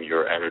same time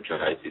you're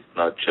energized. It's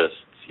not just,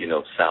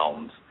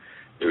 sounds.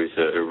 There is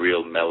a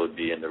real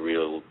melody and a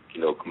real,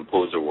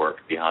 composer work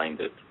behind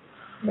it.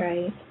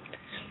 Right.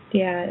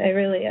 Yeah,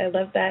 I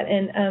love that.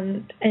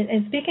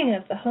 And speaking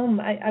of the home,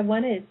 I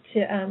wanted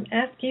to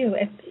ask you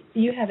if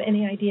you have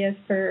any ideas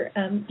for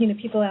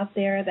people out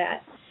there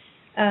that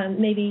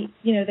maybe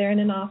they're in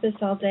an office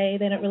all day,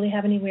 they don't really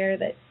have anywhere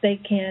that they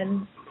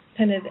can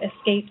kind of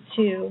escape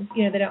to.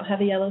 They don't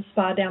have a yellow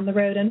spa down the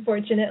road,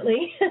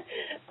 unfortunately.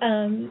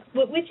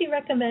 What would you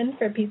recommend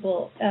for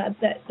people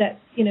that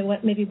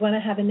maybe want to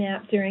have a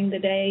nap during the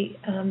day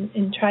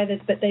and try this,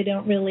 but they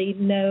don't really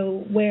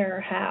know where or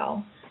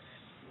how?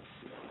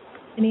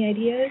 Any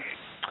ideas?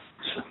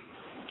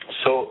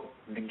 So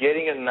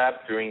getting a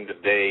nap during the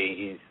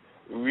day is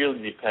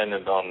really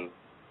dependent on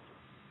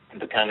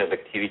the kind of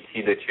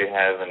activity that you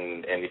have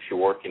and if you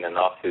work in an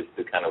office,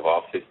 the kind of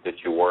office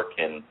that you work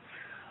in.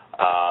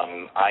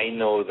 I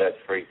know that,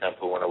 for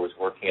example, when I was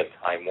working at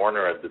Time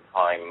Warner at the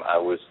time, I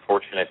was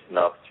fortunate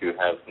enough to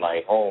have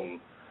my home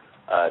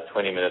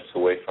 20 minutes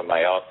away from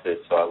my office,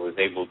 so I was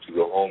able to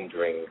go home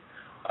during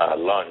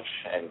lunch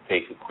and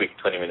take a quick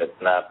 20-minute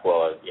nap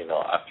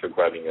after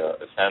grabbing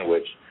a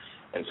sandwich.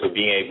 And so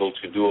being able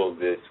to do all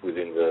this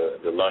within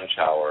the lunch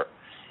hour.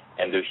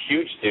 And the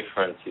huge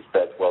difference is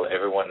that while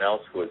everyone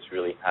else was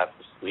really half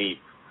asleep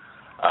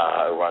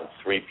around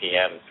 3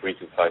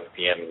 to 5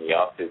 p.m. in the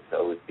office,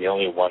 I was the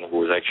only one who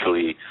was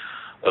actually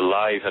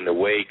alive and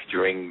awake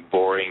during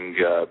boring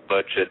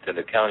budget and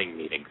accounting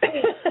meetings.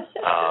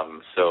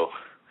 So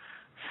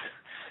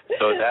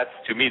that's,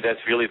 to me,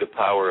 that's really the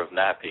power of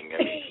napping. I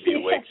mean, to be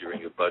awake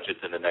during a budget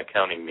and an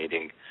accounting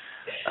meeting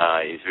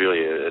is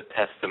really a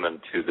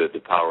testament to the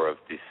power of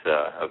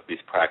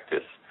this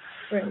practice.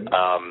 Right.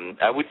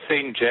 I would say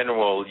in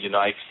general,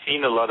 I've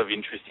seen a lot of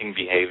interesting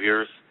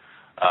behaviors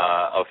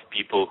of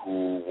people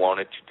who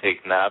wanted to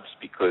take naps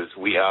because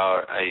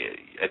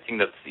I think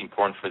that's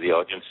important for the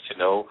audience to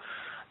know,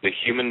 the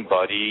human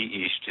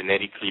body is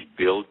genetically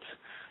built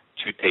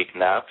to take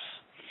naps.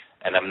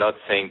 And I'm not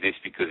saying this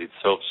because it's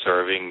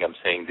self-serving. I'm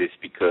saying this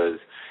because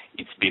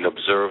it's been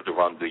observed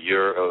around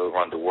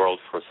the world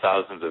for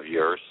thousands of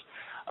years.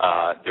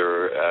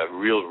 There are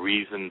real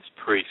reasons,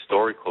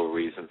 prehistorical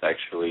reasons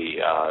actually,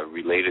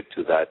 related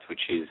to that,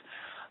 which is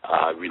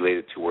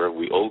related to where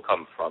we all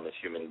come from as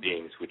human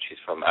beings, which is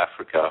from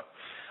Africa,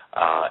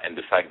 and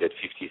the fact that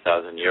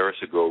 50,000 years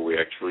ago we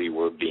actually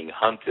were being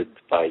hunted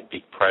by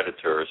big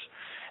predators,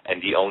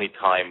 and the only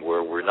time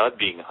where we're not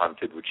being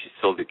hunted, which is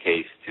still the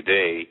case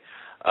today,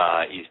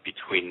 is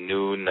between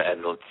noon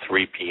and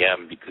 3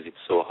 p.m. because it's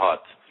so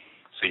hot.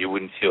 So you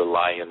wouldn't see a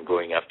lion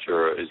going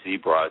after a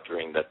zebra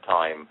during that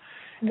time.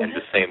 And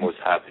the same was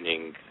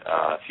happening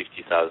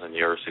 50,000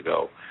 years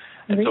ago.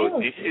 And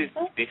really?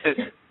 So this is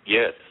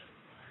yes.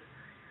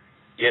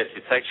 Yes,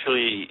 it's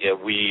actually,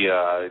 we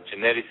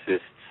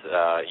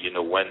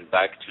geneticists, went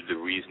back to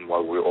the reason why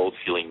we're all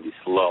feeling this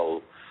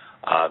lull,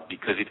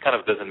 because it kind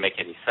of doesn't make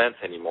any sense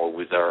anymore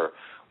with our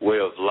way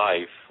of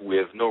life. We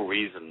have no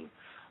reason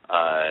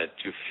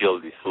to feel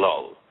this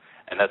lull.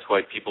 And that's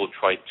why people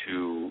try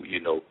to,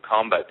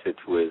 combat it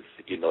with,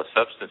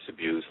 substance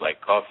abuse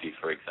like coffee,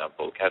 for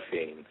example,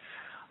 caffeine.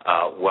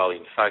 While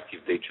in fact,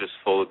 if they just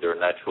followed their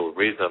natural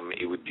rhythm,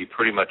 it would be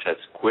pretty much as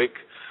quick,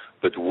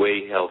 but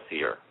way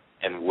healthier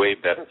and way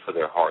better for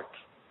their heart.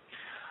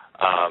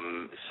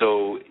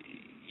 So,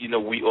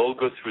 we all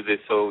go through this.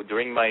 So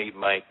during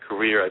my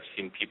career, I've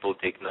seen people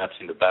take naps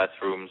in the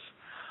bathrooms.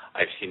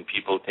 I've seen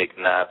people take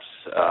naps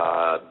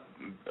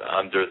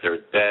under their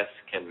desk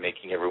and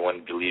making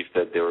everyone believe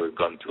that they were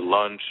going to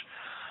lunch.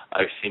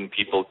 I've seen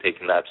people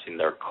take naps in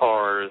their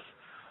cars.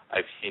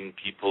 I've seen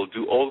people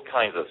do all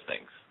kinds of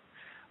things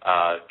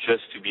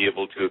just to be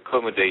able to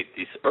accommodate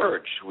this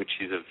urge, which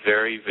is a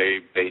very,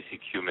 very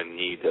basic human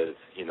need as,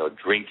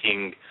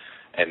 drinking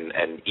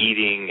and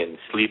eating and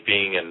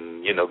sleeping and,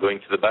 going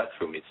to the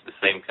bathroom. It's the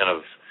same kind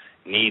of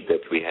need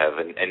that we have,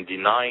 and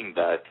denying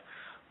that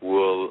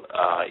will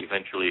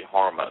eventually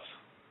harm us.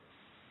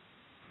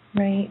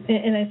 Right,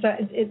 and I thought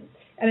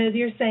and as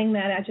you're saying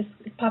that,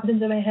 it popped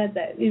into my head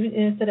that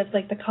instead of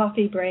like the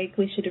coffee break,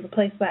 we should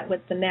replace that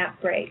with the nap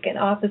break. In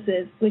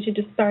offices, we should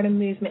just start a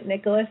movement,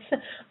 Nicholas,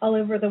 all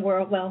over the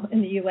world, well,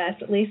 in the U.S.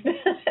 at least,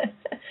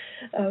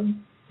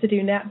 to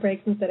do nap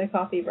breaks instead of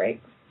coffee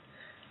breaks.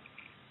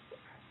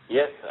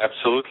 Yes,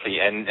 absolutely,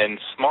 and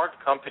smart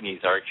companies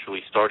are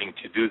actually starting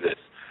to do this.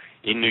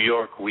 In New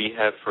York, we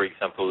have, for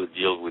example, a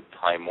deal with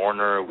Time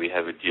Warner. We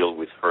have a deal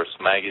with Hearst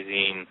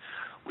Magazine.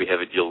 We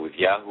have a deal with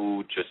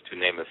Yahoo, just to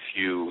name a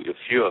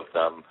few of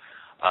them,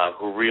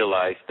 who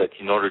realize that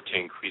in order to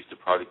increase the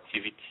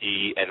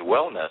productivity and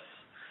wellness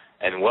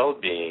and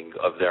well-being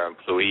of their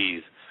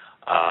employees,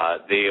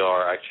 they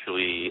are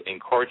actually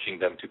encouraging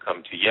them to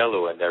come to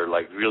Yellow, and they're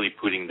like really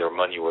putting their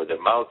money where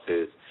their mouth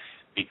is,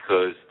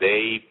 because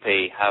they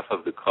pay half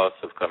of the cost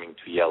of coming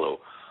to Yellow,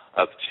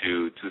 up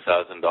to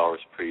 $2,000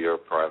 per year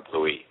per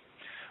employee,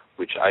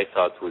 which I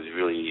thought was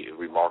really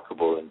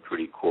remarkable and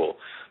pretty cool.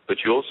 But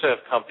you also have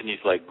companies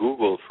like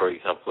Google, for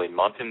example, in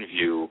Mountain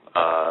View,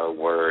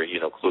 where,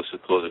 closer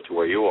to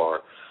where you are,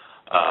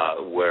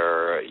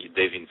 where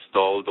they've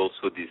installed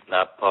also these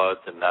nap pods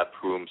and nap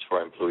rooms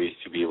for employees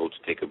to be able to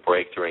take a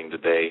break during the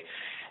day.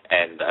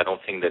 And I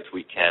don't think that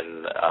we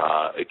can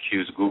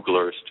accuse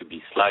Googlers to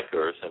be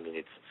slackers. I mean,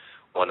 it's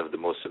one of the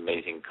most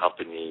amazing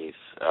companies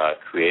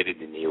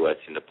created in the U.S.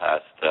 in the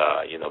past,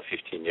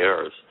 15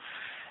 years.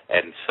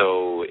 And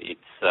so it's,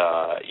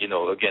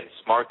 again,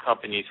 smart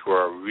companies who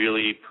are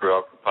really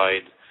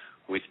preoccupied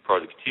with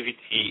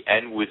productivity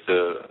and with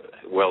the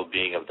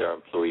well-being of their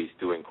employees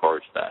do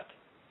encourage that.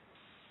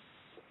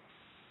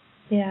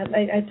 Yeah,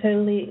 I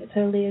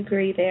totally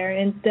agree there.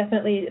 And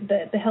definitely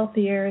the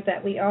healthier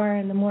that we are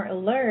and the more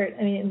alert,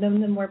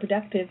 the more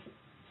productive,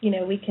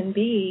 we can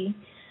be.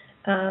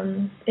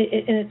 And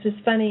it's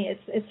just funny.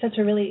 It's such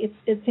a really,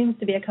 it seems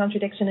to be a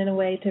contradiction in a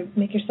way to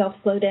make yourself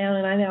slow down.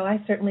 And I know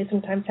I certainly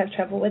sometimes have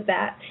trouble with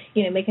that,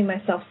 making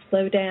myself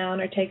slow down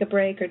or take a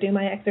break or do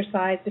my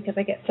exercise because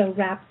I get so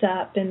wrapped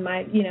up in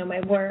my, my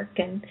work.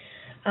 And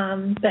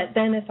but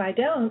then if I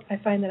don't, I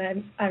find that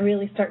I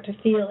really start to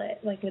feel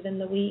it like within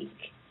the week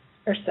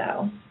or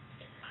so.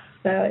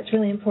 So it's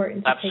really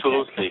important to take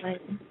that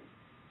time.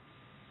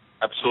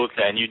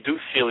 Absolutely. And you do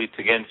feel it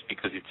again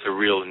because it's a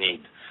real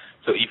need.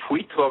 So if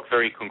we talk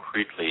very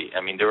concretely,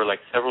 there are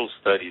several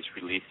studies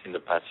released in the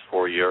past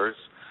 4 years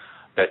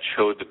that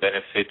showed the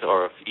benefit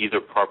of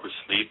either proper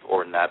sleep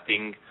or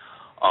napping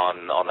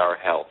on our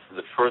health.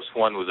 The first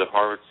one was a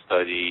Harvard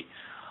study,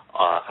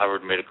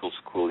 Harvard Medical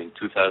School in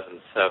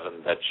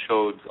 2007, that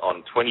showed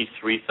on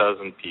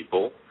 23,000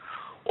 people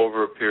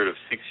over a period of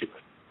 6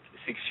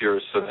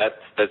 years. So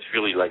that's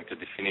really the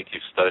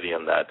definitive study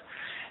on that.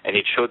 And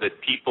it showed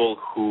that people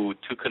who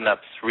took a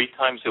nap 3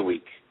 times a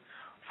week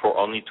for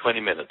only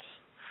 20 minutes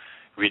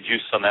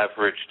reduced on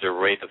average the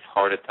rate of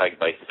heart attack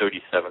by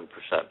 37%.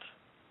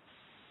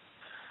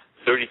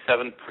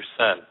 37%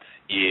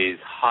 is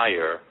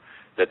higher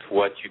than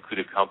what you could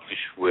accomplish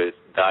with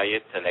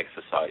diet and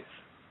exercise.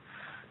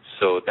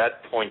 So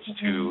that points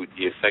to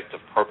the effect of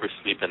proper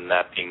sleep and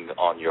napping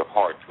on your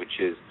heart, which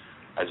is,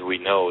 as we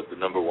know, the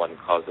number one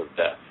cause of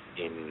death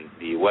in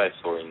the U.S.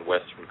 or in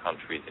Western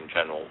countries in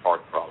general,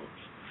 heart problems.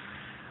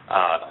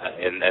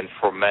 And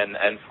for men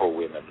and for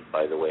women,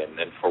 by the way.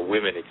 And for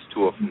women, it's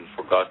too often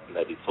forgotten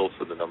that it's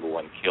also the number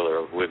one killer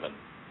of women.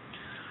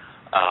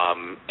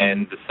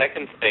 And the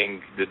second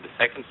thing, the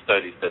second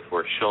studies that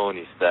were shown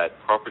is that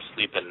proper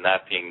sleep and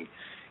napping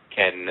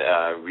can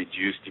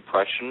reduce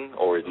depression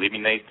or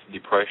eliminate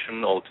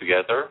depression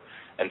altogether.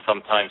 And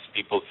sometimes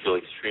people feel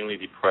extremely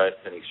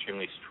depressed and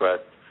extremely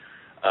stressed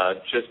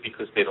just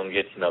because they don't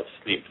get enough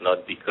sleep,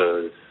 not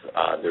because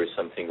there is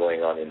something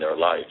going on in their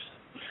lives.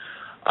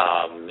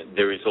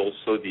 There is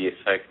also the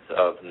effect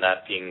of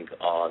napping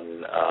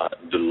on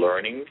the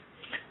learning.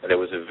 And there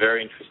was a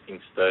very interesting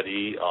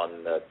study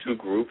on 2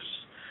 groups.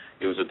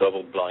 It was a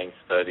double-blind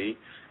study.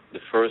 The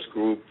first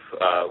group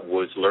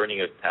was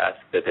learning a task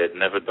that they had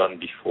never done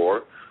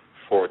before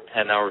for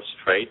 10 hours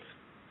straight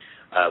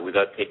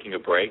without taking a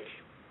break.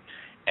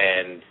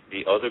 And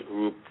the other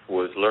group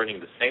was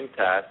learning the same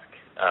task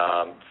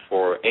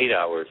for 8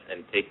 hours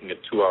and taking a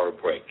 2-hour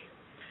break.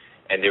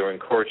 And they were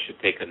encouraged to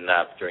take a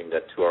nap during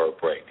that 2-hour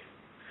break.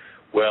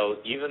 Well,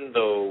 even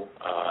though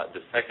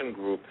the second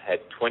group had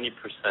 20%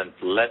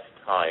 less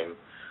time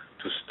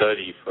to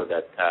study for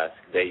that task,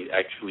 they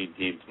actually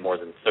did more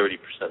than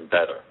 30%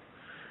 better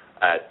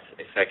at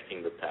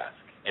effecting the task.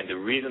 And the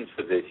reason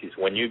for this is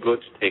when you go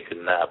to take a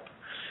nap,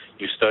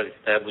 you start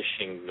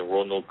establishing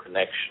neuronal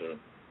connection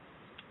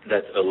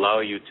that allow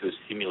you to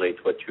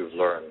assimilate what you've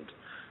learned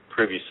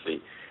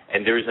previously.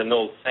 And there is an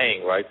old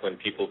saying, right, when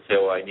people say,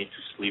 oh, I need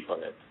to sleep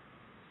on it.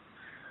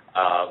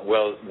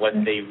 Well, what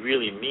they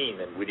really mean,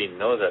 and we didn't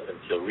know that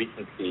until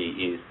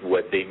recently, is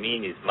what they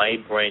mean is my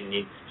brain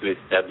needs to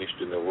establish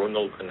the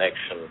neuronal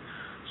connection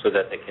so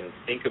that I can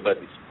think about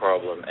this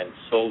problem and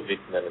solve it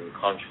in an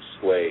unconscious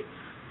way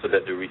so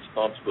that the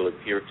response will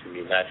appear to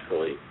me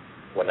naturally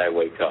when I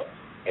wake up.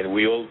 And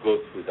we all go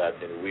through that,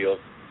 and we all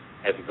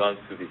have gone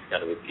through this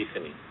kind of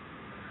epiphany.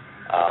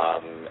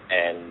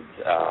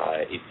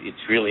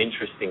 It's really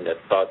interesting that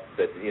thoughts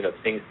that,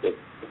 things that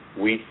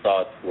we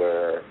thought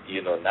were,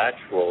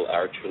 natural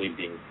are actually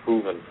being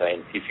proven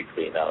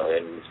scientifically now,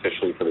 and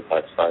especially for the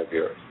past 5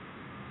 years.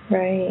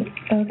 Right.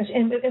 Oh gosh.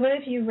 And what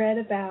have you read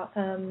about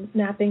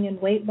napping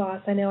and weight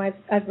loss? I know I've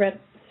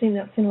seen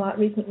a lot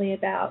recently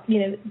about,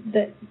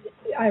 that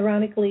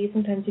ironically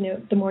sometimes,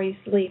 the more you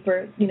sleep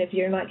or, if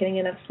you're not getting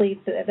enough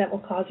sleep, that will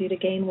cause you to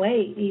gain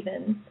weight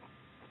even.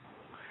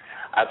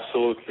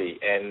 Absolutely.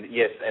 And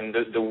yes, and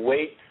the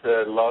weight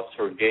loss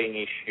or gain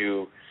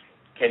issue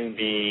can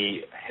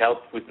be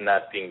helped with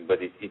napping, but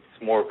it's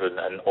more of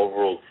an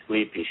overall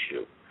sleep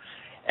issue.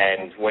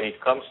 And when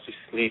it comes to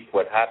sleep,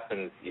 what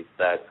happens is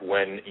that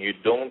when you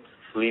don't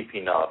sleep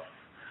enough,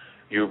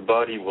 your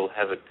body will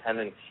have a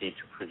tendency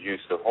to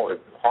produce a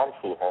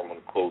harmful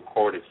hormone called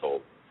cortisol.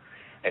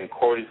 And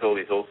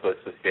cortisol is also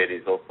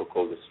associated, is also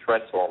called a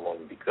stress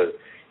hormone because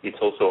it's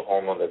also a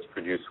hormone that's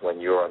produced when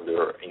you're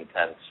under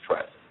intense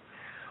stress.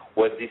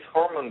 What this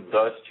hormone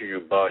does to your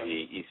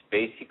body is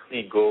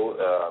basically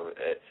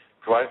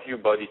drive your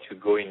body to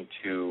go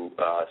into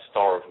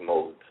starve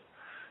mode.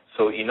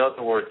 So in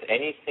other words,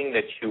 anything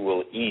that you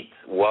will eat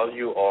while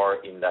you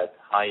are in that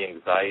high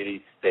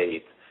anxiety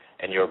state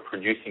and you're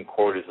producing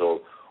cortisol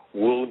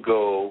will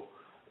go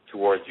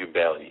towards your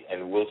belly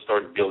and will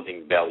start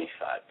building belly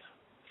fat.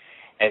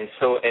 And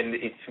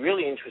it's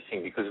really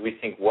interesting because we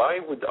think, why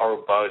would our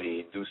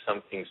body do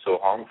something so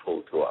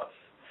harmful to us?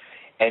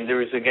 And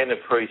there is, again,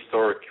 a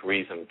prehistoric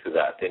reason to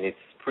that. And it's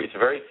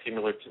very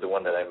similar to the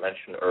one that I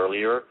mentioned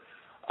earlier.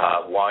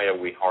 Why are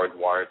we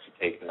hardwired to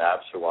take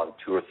naps around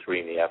 2 or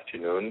 3 in the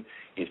afternoon?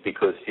 Is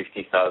because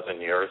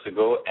 50,000 years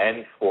ago,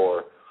 and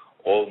for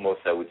almost,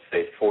 I would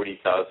say,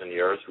 40,000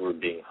 years, we were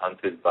being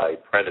hunted by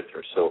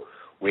predators. So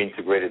we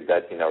integrated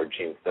that in our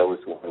genes. That was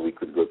when we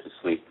could go to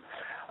sleep.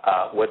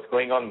 What's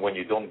going on when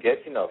you don't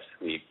get enough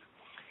sleep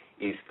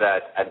is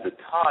that at the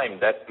time,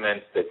 that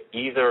meant that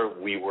either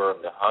we were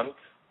on the hunt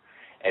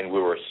and we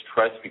were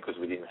stressed because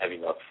we didn't have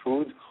enough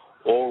food,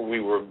 or we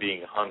were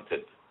being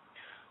hunted.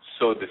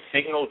 So the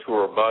signal to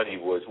our body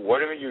was,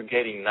 whatever you're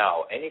getting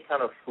now, any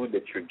kind of food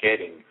that you're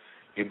getting,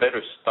 you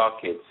better stock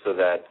it so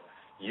that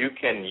you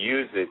can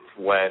use it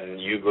when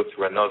you go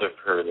through another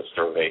period of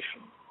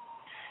starvation.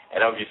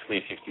 And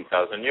obviously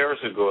 50,000 years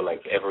ago,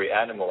 like every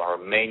animal, our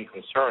main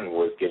concern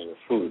was getting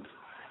food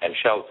and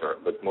shelter,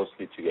 but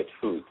mostly to get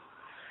food.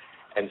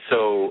 And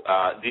so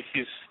this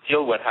is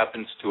still what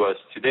happens to us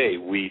today.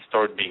 We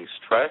start being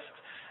stressed,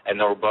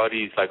 and our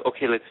body is like,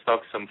 okay, let's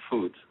stock some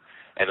food,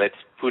 and let's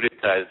put it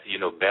as,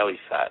 belly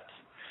fat.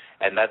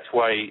 And that's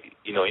why,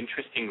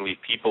 interestingly,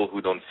 people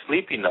who don't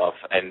sleep enough,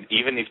 and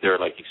even if they're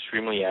like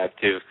extremely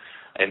active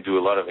and do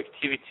a lot of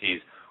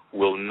activities,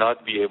 will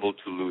not be able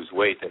to lose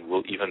weight and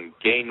will even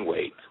gain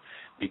weight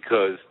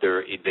because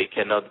they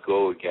cannot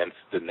go against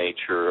the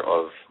nature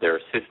of their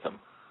system.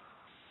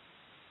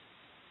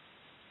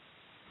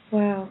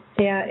 Wow,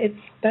 yeah,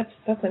 that's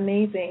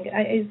amazing.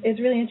 It's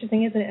really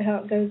interesting, isn't it, how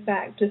it goes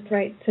back just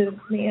right to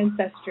the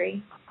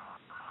ancestry,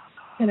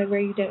 kind of where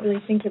you don't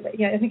really think of it.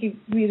 Yeah, I think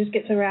we just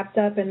get so wrapped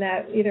up in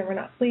that either we're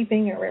not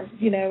sleeping or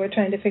we're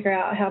trying to figure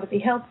out how to be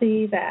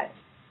healthy that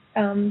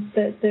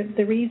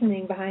the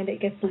reasoning behind it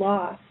gets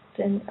lost.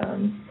 And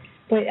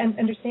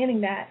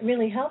understanding that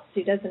really helps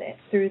you, doesn't it,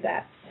 through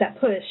that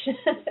push?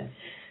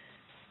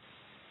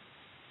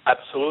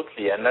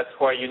 Absolutely, and that's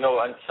why,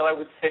 until I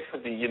would say for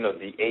the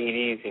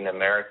 80s in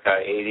America,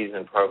 80s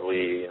and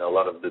probably a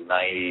lot of the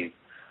 90s,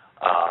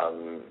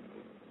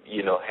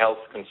 health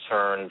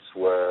concerns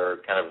were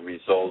kind of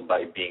resolved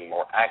by being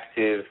more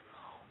active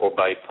or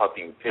by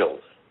popping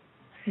pills.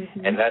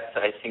 Mm-hmm. And that's,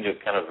 I think, a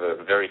kind of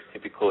a very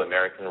typical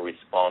American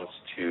response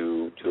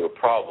to a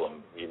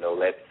problem.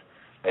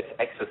 Let's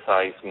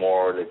exercise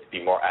more, let's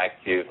be more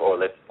active, or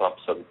let's pump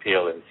some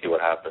pill and see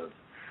what happens.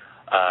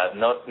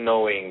 Not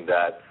knowing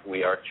that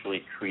we are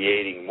actually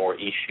creating more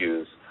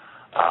issues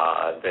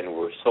than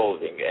we're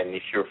solving. And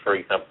if you're, for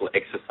example,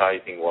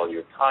 exercising while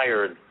you're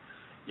tired,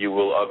 you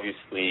will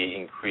obviously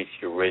increase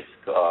your risk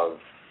of,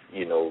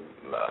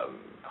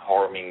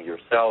 harming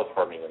yourself,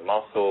 harming a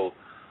muscle,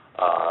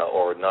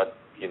 or not,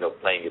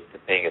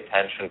 paying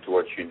attention to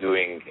what you're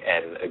doing,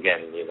 and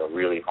again,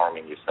 really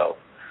harming yourself.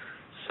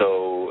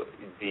 So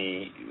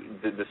the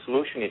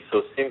solution is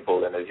so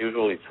simple, and as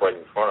usual, it's right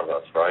in front of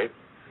us, right?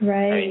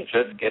 Right. I mean,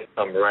 just get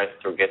some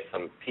rest or get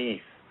some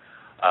peace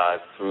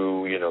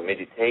through,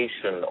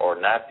 meditation or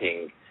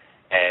napping,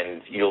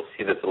 and you'll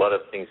see that a lot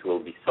of things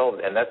will be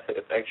solved. And that's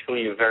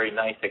actually a very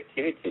nice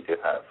activity to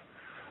have.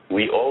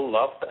 We all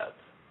love that.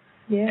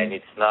 Yeah. And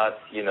it's not,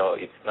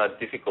 it's not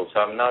difficult.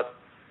 So I'm not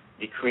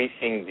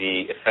decreasing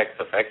the effects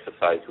of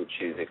exercise, which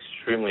is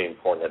extremely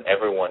important, and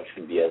everyone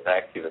should be as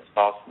active as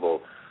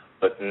possible,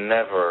 but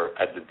never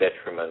at the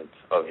detriment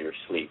of your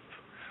sleep.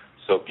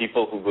 So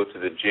people who go to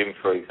the gym,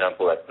 for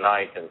example, at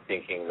night and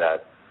thinking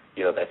that,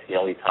 that's the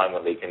only time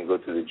when they can go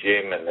to the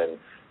gym, and then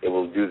they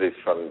will do this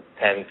from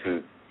 10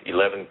 to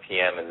 11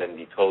 p.m. and then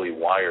be totally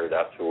wired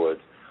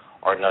afterwards,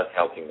 are not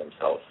helping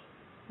themselves.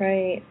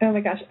 Right. Oh, my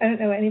gosh. I don't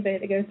know anybody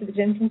that goes to the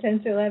gym from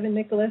 10 to 11,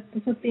 Nicholas.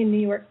 This must be a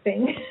New York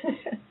thing.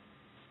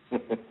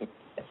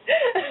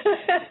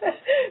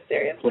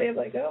 Seriously, I'm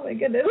like, oh, my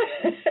goodness.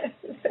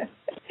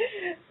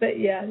 But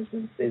yeah, this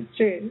is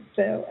true.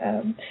 So,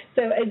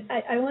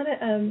 I want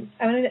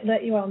to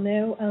let you all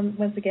know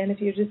once again, if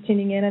you're just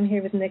tuning in, I'm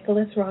here with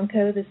Nicholas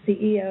Ronco, the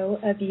CEO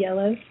of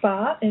Yellow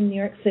Spa in New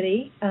York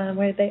City,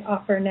 where they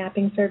offer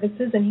napping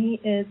services, and he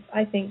is,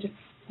 I think, just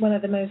one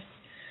of the most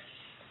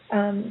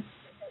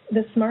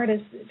the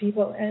smartest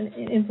people and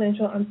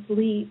influential on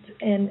sleep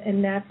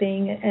and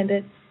napping and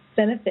its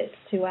benefits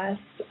to us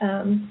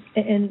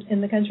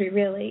in the country.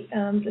 Really,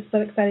 just so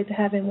excited to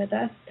have him with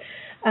us.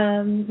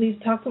 We've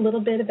talked a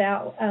little bit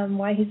about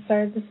why he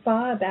started the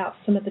spa, about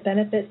some of the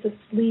benefits of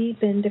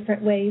sleep and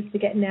different ways to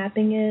get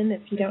napping in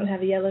if you don't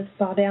have a yellow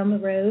spa down the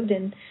road.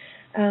 And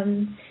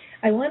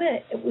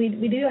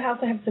we do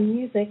also have some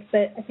music,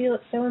 but I feel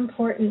it's so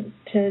important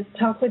to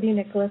talk with you,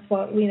 Nicholas,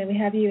 while we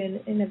have you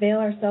and avail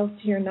ourselves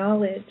to your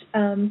knowledge.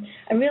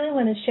 I really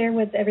want to share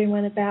with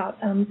everyone about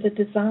the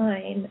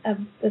design of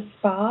the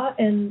spa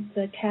and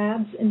the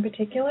cabs in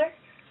particular.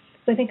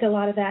 So I think a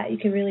lot of that you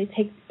can really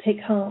take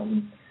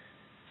home.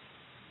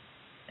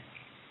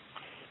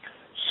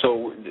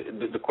 So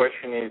the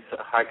question is,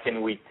 how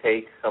can we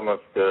take some of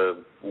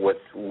what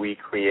we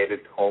created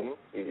home?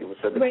 Was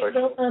that the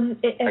question? Well,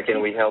 how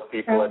can we help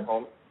people at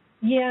home?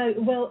 Yeah.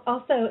 Well,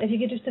 also, if you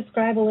could just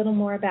describe a little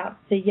more about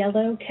the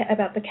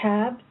about the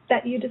cab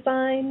that you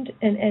designed,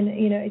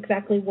 and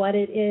exactly what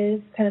it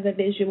is, kind of a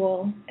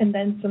visual, and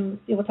then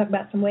we'll talk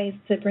about some ways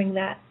to bring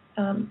that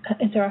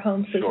into our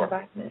home sleep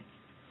environment.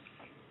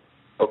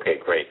 Okay,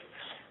 great.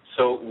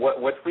 So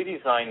what we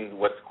designed,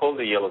 what's called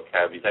the yellow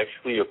cab, is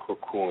actually a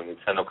cocoon. It's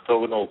an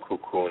octagonal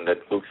cocoon that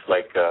looks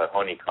like a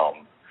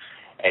honeycomb,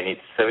 and it's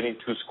 72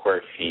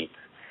 square feet.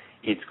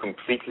 It's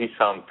completely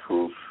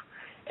soundproof,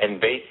 and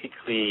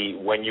basically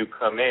when you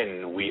come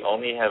in, we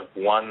only have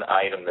one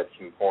item that's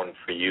important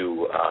for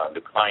you, the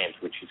client,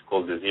 which is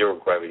called the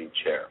zero-gravity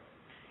chair,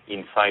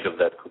 inside of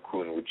that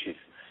cocoon, which is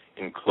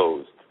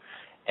enclosed.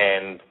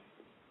 And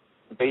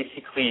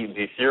basically,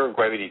 the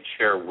zero-gravity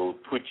chair will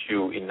put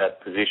you in that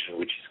position,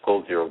 which is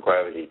called zero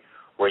gravity,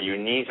 where your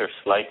knees are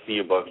slightly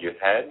above your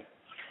head.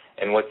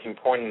 And what's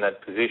important in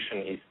that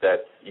position is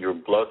that your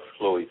blood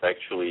flow is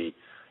actually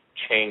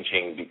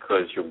changing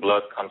because your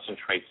blood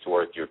concentrates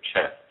towards your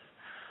chest.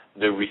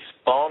 The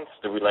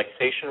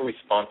relaxation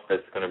response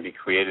that's going to be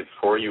created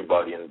for your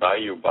body and by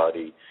your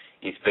body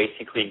is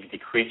basically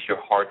decrease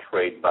your heart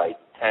rate by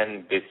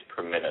 10 beats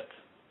per minute.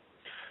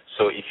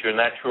 So if your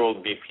natural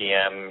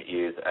BPM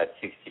is at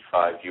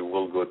 65, you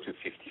will go to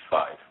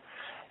 55.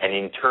 And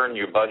in turn,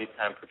 your body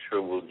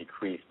temperature will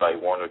decrease by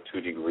 1 or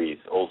 2 degrees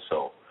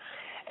also.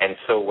 And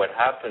so what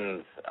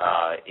happens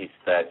is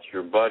that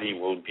your body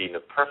will be in a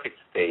perfect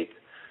state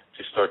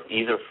to start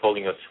either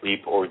falling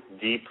asleep or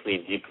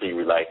deeply, deeply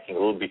relaxing, a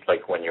little bit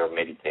like when you're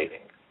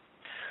meditating.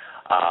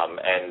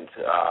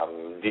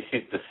 This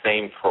is the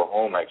same for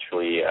home,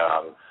 actually.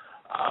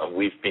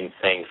 We've been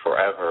saying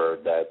forever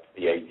that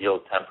the ideal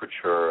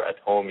temperature at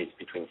home is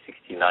between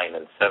 69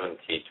 and 70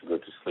 to go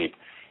to sleep.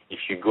 If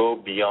you go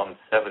beyond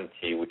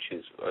 70, which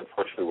is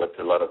unfortunately what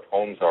a lot of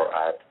homes are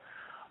at,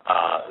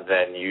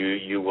 then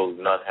you will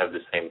not have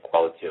the same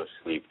quality of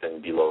sleep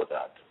than below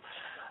that.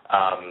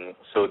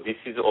 So this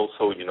is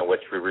also, what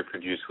we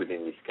reproduce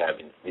within these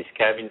cabins. These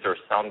cabins are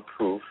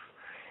soundproof,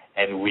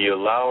 and we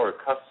allow our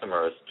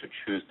customers to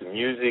choose the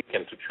music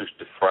and to choose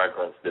the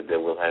fragrance that they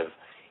will have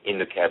in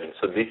the cabin.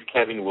 So this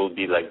cabin will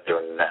be like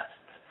their nest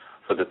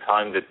for the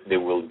time that they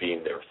will be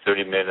in there,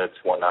 30 minutes,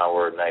 1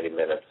 hour, 90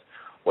 minutes,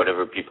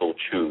 whatever people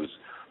choose.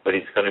 But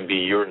it's going to be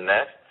your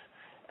nest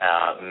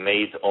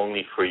made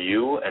only for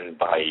you and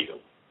by you.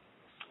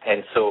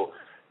 And so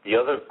the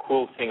other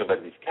cool thing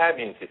about these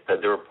cabins is that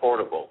they're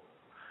portable.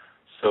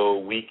 So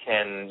we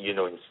can,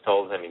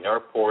 install them in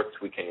airports,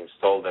 we can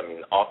install them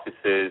in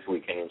offices, we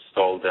can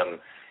install them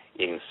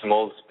in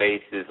small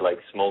spaces like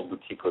small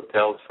boutique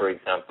hotels, for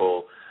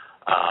example.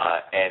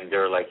 And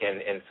they're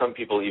and some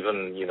people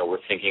even, were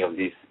thinking of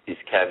these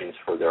cabins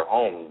for their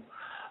home,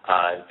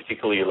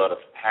 particularly a lot of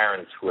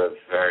parents who have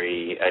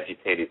very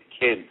agitated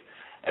kids,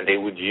 and they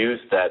would use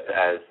that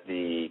as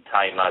the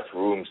timeout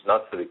rooms,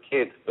 not for the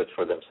kids, but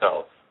for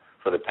themselves,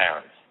 for the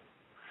parents,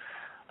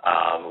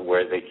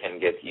 where they can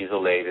get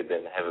isolated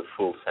and have a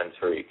full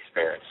sensory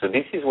experience. So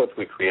this is what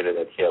we created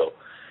at Yellow.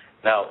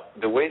 Now,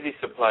 the way this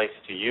applies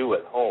to you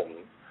at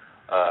home,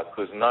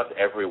 because not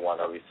everyone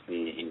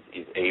obviously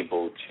is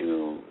able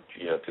to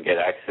get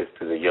access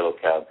to the yellow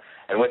cab.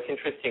 And what's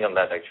interesting on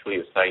that, actually,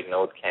 a side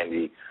note,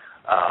 Candy,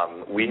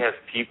 we have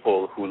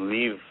people who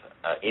live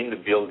in the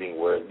building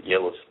where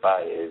Yellow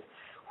Spa is,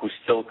 who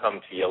still come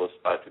to Yellow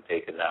Spa to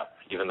take a nap,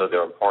 even though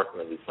their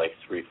apartment is like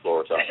 3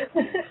 floors up.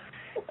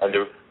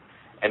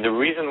 And the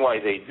reason why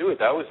they do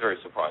it, I was very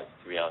surprised,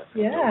 to be honest.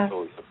 Yeah. I was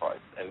totally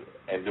surprised.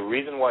 And the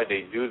reason why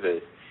they do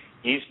this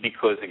is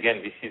because,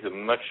 again, this is a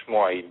much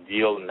more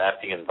ideal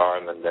napping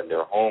environment than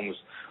their homes,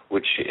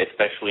 which,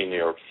 especially in New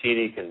York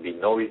City, can be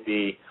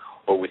noisy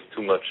or with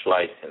too much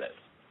light in it.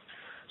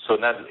 So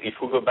now, if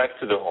we go back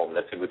to the home,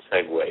 that's a good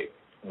segue.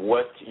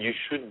 What you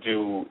should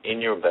do in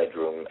your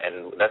bedroom,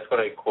 and that's what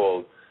I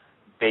call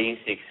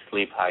basic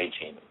sleep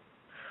hygiene.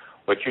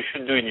 What you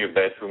should do in your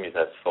bedroom is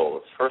as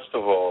follows. First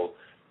of all,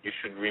 you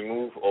should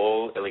remove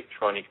all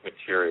electronic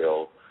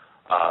material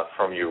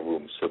from your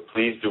room. So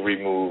please do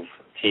remove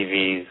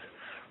TVs,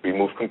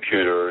 remove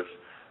computers,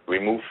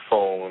 remove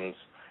phones,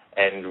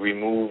 and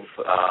remove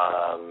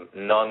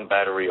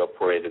non-battery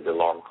operated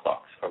alarm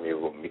clocks from your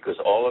room, because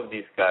all of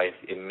these guys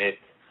emit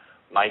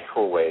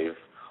microwave,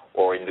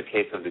 or in the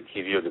case of the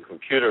TV or the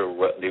computer,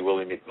 they will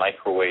emit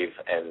microwave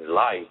and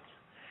light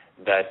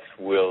that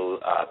will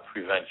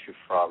prevent you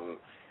from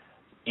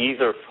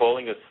either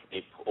falling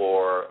asleep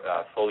or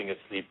falling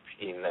asleep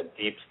in a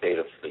deep state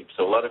of sleep.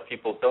 So a lot of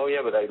people say, oh,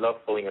 yeah, but I love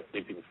falling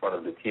asleep in front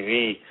of the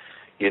TV.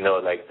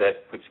 Like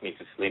that puts me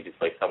to sleep. It's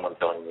like someone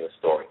telling me a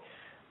story.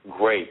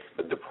 Great,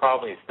 but the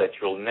problem is that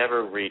you'll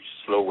never reach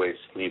slow wave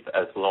sleep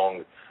as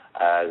long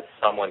as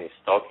someone is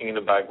talking in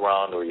the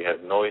background or you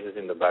have noises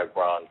in the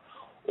background,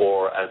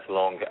 or as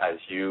long as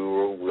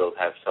you will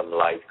have some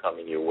light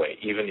coming your way,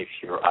 even if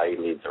your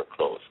eyelids are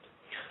closed.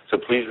 So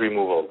please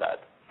remove all that.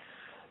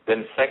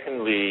 Then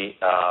secondly,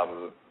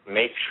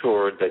 make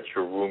sure that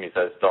your room is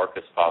as dark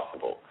as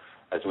possible.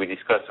 As we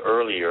discussed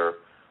earlier,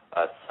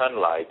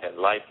 sunlight and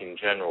light in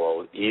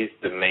general is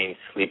the main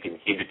sleep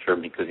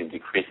inhibitor because it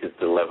decreases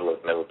the level of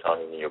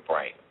melatonin in your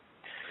brain.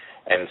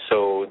 And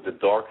so the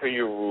darker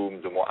your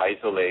room, the more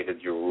isolated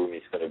your room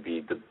is going to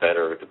be, the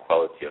better the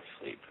quality of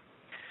sleep.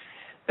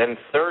 Then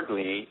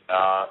thirdly,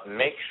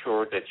 make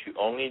sure that you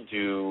only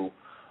do,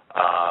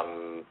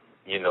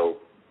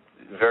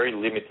 very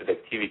limited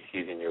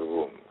activities in your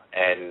room.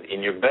 And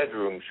in your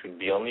bedroom should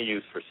be only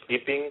used for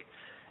sleeping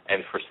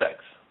and for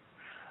sex.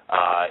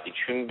 It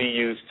shouldn't be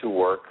used to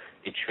work.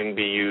 It shouldn't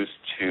be used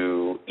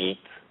to eat.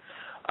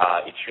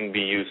 It shouldn't be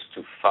used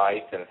to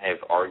fight and have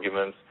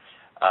arguments.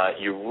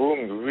 Your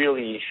room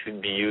really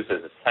should be used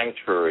as a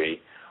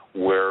sanctuary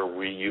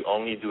where you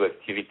only do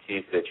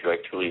activities that you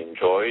actually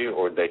enjoy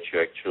or that you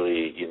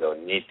actually,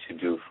 need to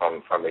do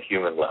from a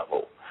human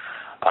level.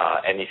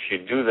 And if you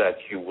do that,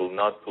 you will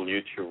not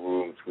pollute your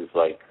rooms with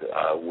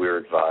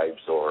weird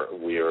vibes or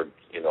weird,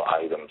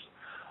 items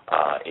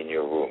in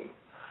your room.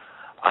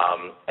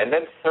 And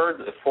then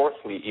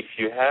fourthly, if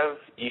you have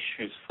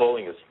issues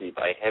falling asleep,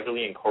 I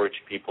heavily encourage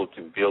people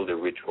to build a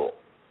ritual.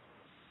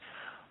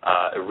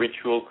 A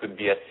ritual could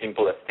be as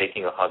simple as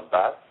taking a hot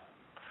bath.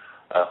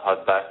 A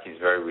hot bath is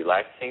very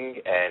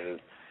relaxing, and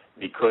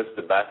because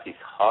the bath is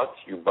hot,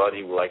 your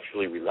body will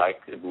actually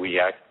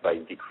react by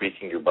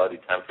decreasing your body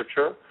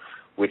temperature,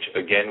 which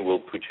again will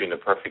put you in a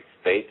perfect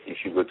state if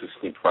you go to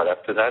sleep right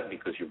after that,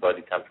 because your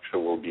body temperature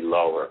will be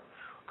lower,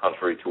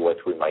 contrary to what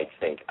we might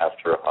think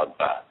after a hot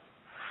bath.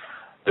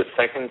 The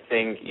second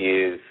thing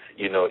is,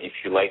 if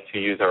you like to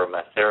use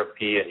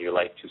aromatherapy and you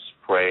like to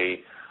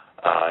spray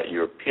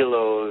your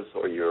pillows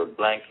or your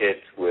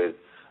blanket with,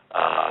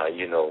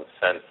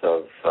 sense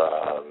of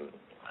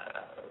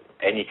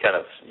any kind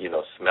of,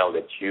 smell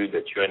that you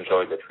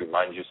enjoy that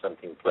reminds you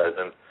something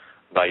pleasant,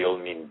 by all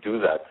means do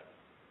that.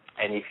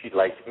 And if you,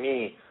 like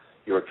me,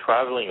 you're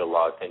traveling a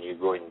lot and you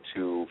go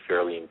into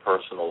fairly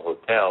impersonal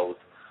hotels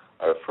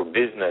for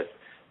business,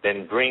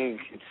 then bring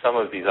some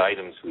of these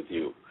items with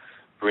you.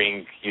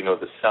 Bring,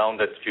 the sound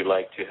that you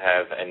like to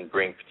have, and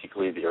bring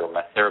particularly the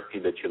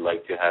aromatherapy that you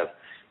like to have,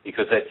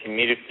 because that's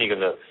immediately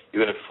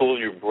you're gonna fool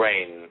your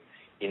brain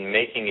in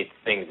making it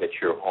think that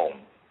you're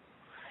home.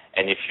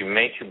 And if you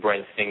make your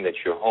brain think that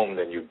you're home,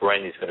 then your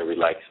brain is going to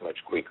relax much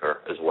quicker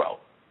as well.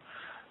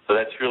 So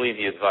that's really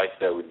the advice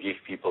that I would give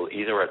people,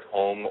 either at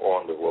home or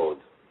on the road.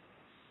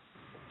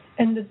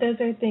 And those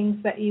are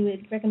things that you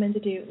would recommend to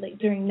do, like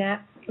during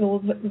nap, or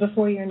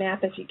before your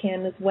nap, if you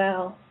can as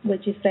well,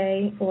 would you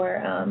say?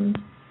 Or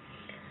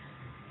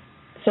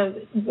so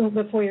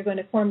before you're going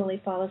to formally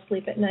fall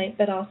asleep at night,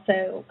 but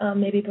also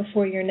maybe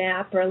before your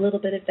nap, or a little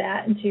bit of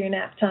that into your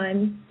nap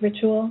time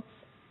ritual?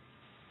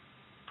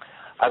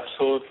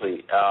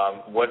 Absolutely.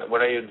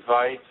 What I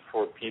advise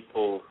for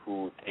people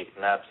who take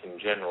naps in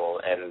general,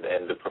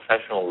 and the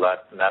professional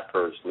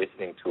nappers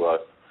listening to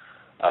us,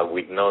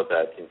 we'd know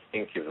that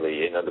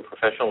instinctively. The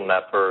professional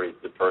napper is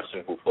the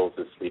person who falls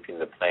asleep in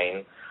the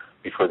plane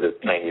before the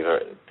plane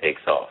even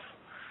takes off.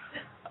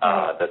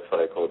 That's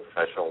what I call a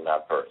professional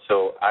napper.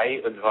 So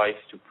I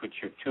advise to put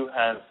your two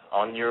hands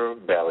on your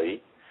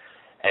belly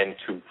and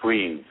to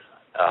breathe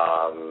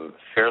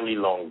fairly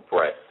long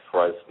breaths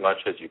for as much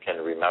as you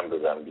can remember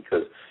them,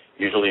 because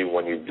usually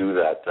when you do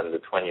that, on the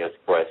 20th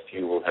breath,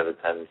 you will have a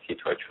tendency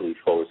to actually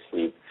fall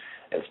asleep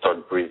and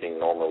start breathing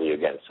normally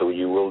again. So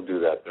you will do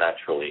that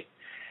naturally.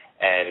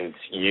 And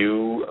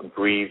you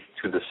breathe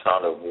to the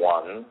sound of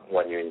 1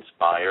 when you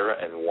inspire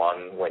and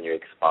 1 when you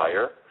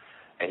expire.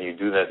 And you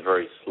do that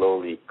very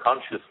slowly,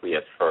 consciously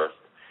at first.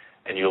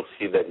 And you'll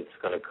see that it's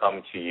going to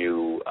come to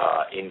you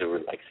in the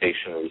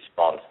relaxation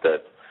response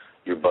that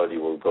your body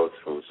will go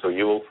through. So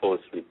you will fall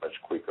asleep much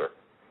quicker.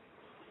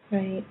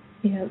 Right.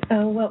 Yeah.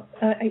 Well,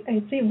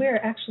 I see we're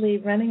actually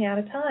running out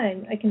of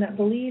time. I cannot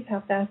believe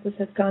how fast this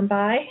has gone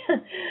by.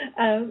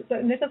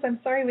 So, Nicholas, I'm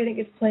sorry we didn't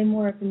get to play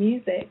more of the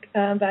music,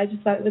 but I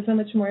just thought it was so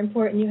much more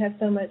important. You have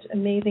so much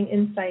amazing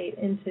insight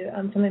into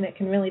something that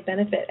can really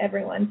benefit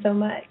everyone so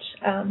much.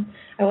 I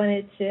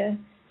wanted to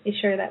be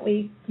sure that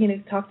we,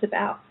 talked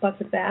about lots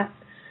of that.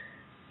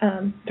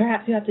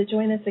 Perhaps you have to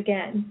join us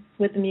again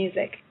with the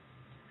music.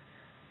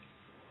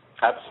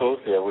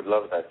 Absolutely. I would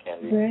love that,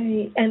 Candy.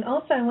 Great. And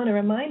also I want to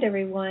remind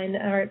everyone,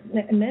 or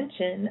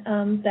mention,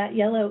 that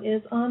Yellow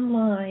is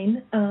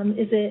online.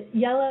 Is it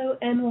Yellow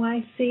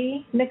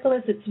NYC?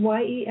 Nicholas, it's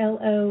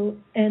YELONYC.com,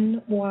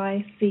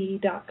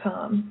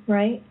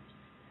 right?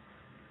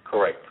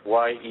 Correct.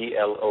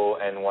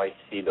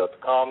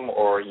 YELONYC.com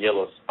or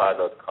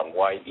yellowspa.com.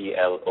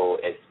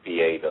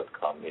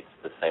 YELOSPA.com. It's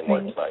the same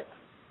website.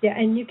 Yeah,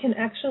 and you can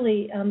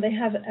actually, they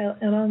have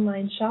an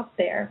online shop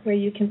there where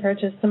you can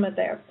purchase some of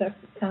their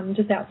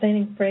just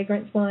outstanding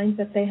fragrance lines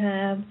that they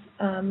have.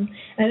 I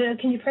don't know,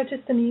 can you purchase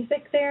the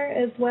music there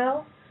as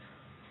well?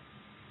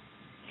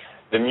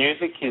 The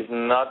music is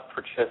not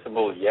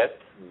purchasable yet,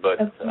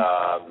 but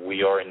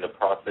we are in the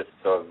process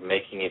of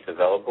making it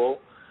available.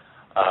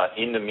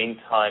 In the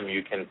meantime,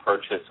 you can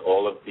purchase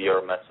all of the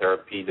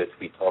aromatherapy that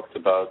we talked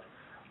about.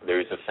 There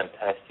is a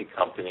fantastic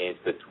company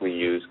that we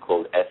use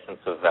called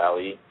Essence of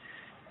Valley,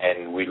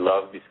 and we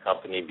love this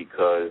company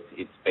because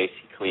it's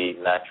basically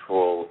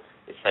natural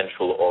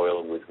essential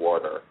oil with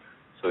water.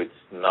 So it's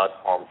not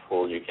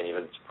harmful. You can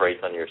even spray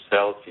it on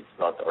yourself. It's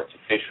not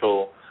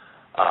artificial.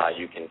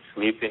 You can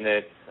sleep in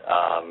it,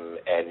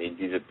 and it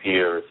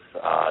disappears.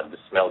 The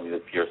smell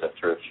disappears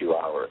after a few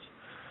hours.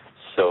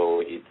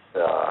 So it's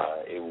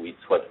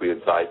what we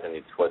advise, and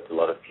it's what a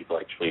lot of people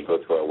actually go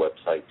to our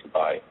website to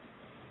buy.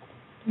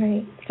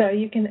 Right. So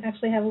you can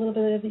actually have a little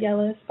bit of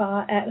Yellow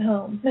Spa at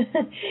home.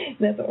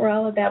 That's what we're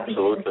all about.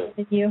 Absolutely.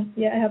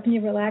 Helping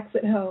you relax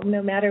at home,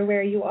 no matter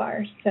where you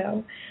are.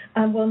 So,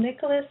 well,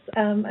 Nicholas,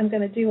 I'm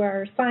going to do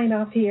our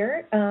sign-off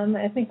here.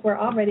 I think we're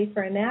all ready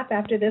for a nap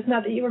after this.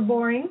 Not that you were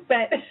boring,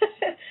 but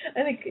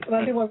I think a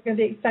lot of people are going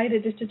to be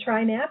excited just to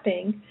try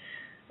napping.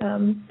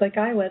 Like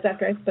I was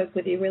after I spoke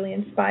with you, really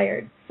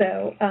inspired.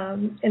 So,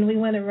 and we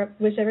want to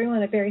wish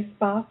everyone a very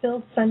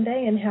spa-filled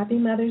Sunday and happy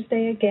Mother's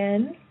Day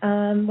again.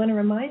 Want to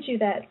remind you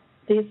that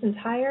this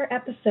entire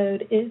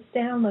episode is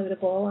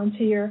downloadable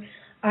onto your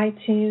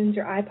iTunes,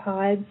 your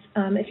iPods.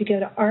 If you go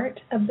to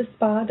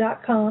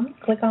artofthespa.com,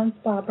 click on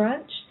Spa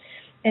Brunch,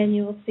 and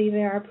you will see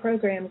there our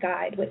program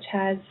guide, which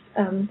has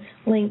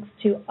links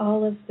to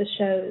all of the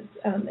shows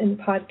in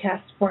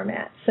podcast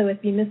format. So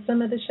if you missed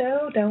some of the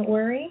show, don't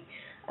worry.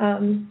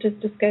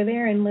 Just go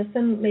there and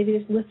listen. Maybe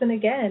just listen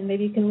again.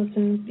 Maybe you can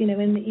listen,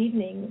 in the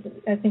evening.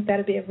 I think that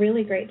would be a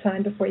really great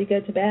time before you go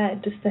to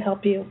bed, just to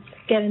help you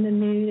get in the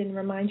mood and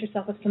remind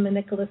yourself of some of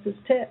Nicholas's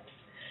tips.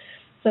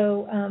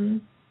 So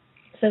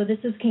this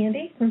is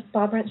Candy from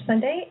Spa Brunch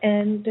Sunday,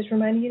 and just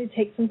reminding you to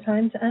take some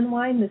time to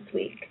unwind this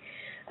week.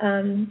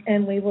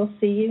 And we will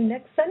see you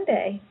next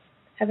Sunday.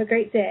 Have a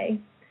great day.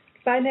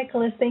 Bye,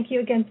 Nicholas. Thank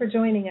you again for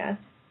joining us.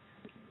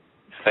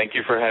 Thank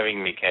you for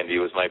having me, Candy. It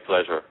was my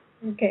pleasure.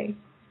 Okay.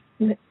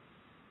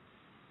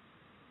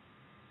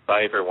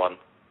 Bye, everyone.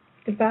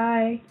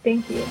 Goodbye.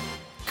 Thank you.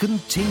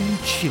 Continue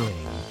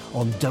chilling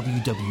on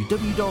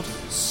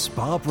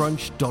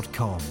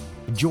www.spabrunch.com.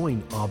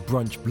 Join our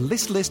brunch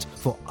bliss list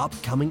for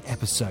upcoming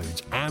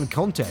episodes and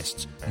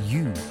contests.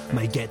 You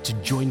may get to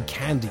join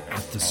Candy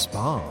at the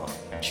spa.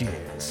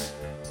 Cheers.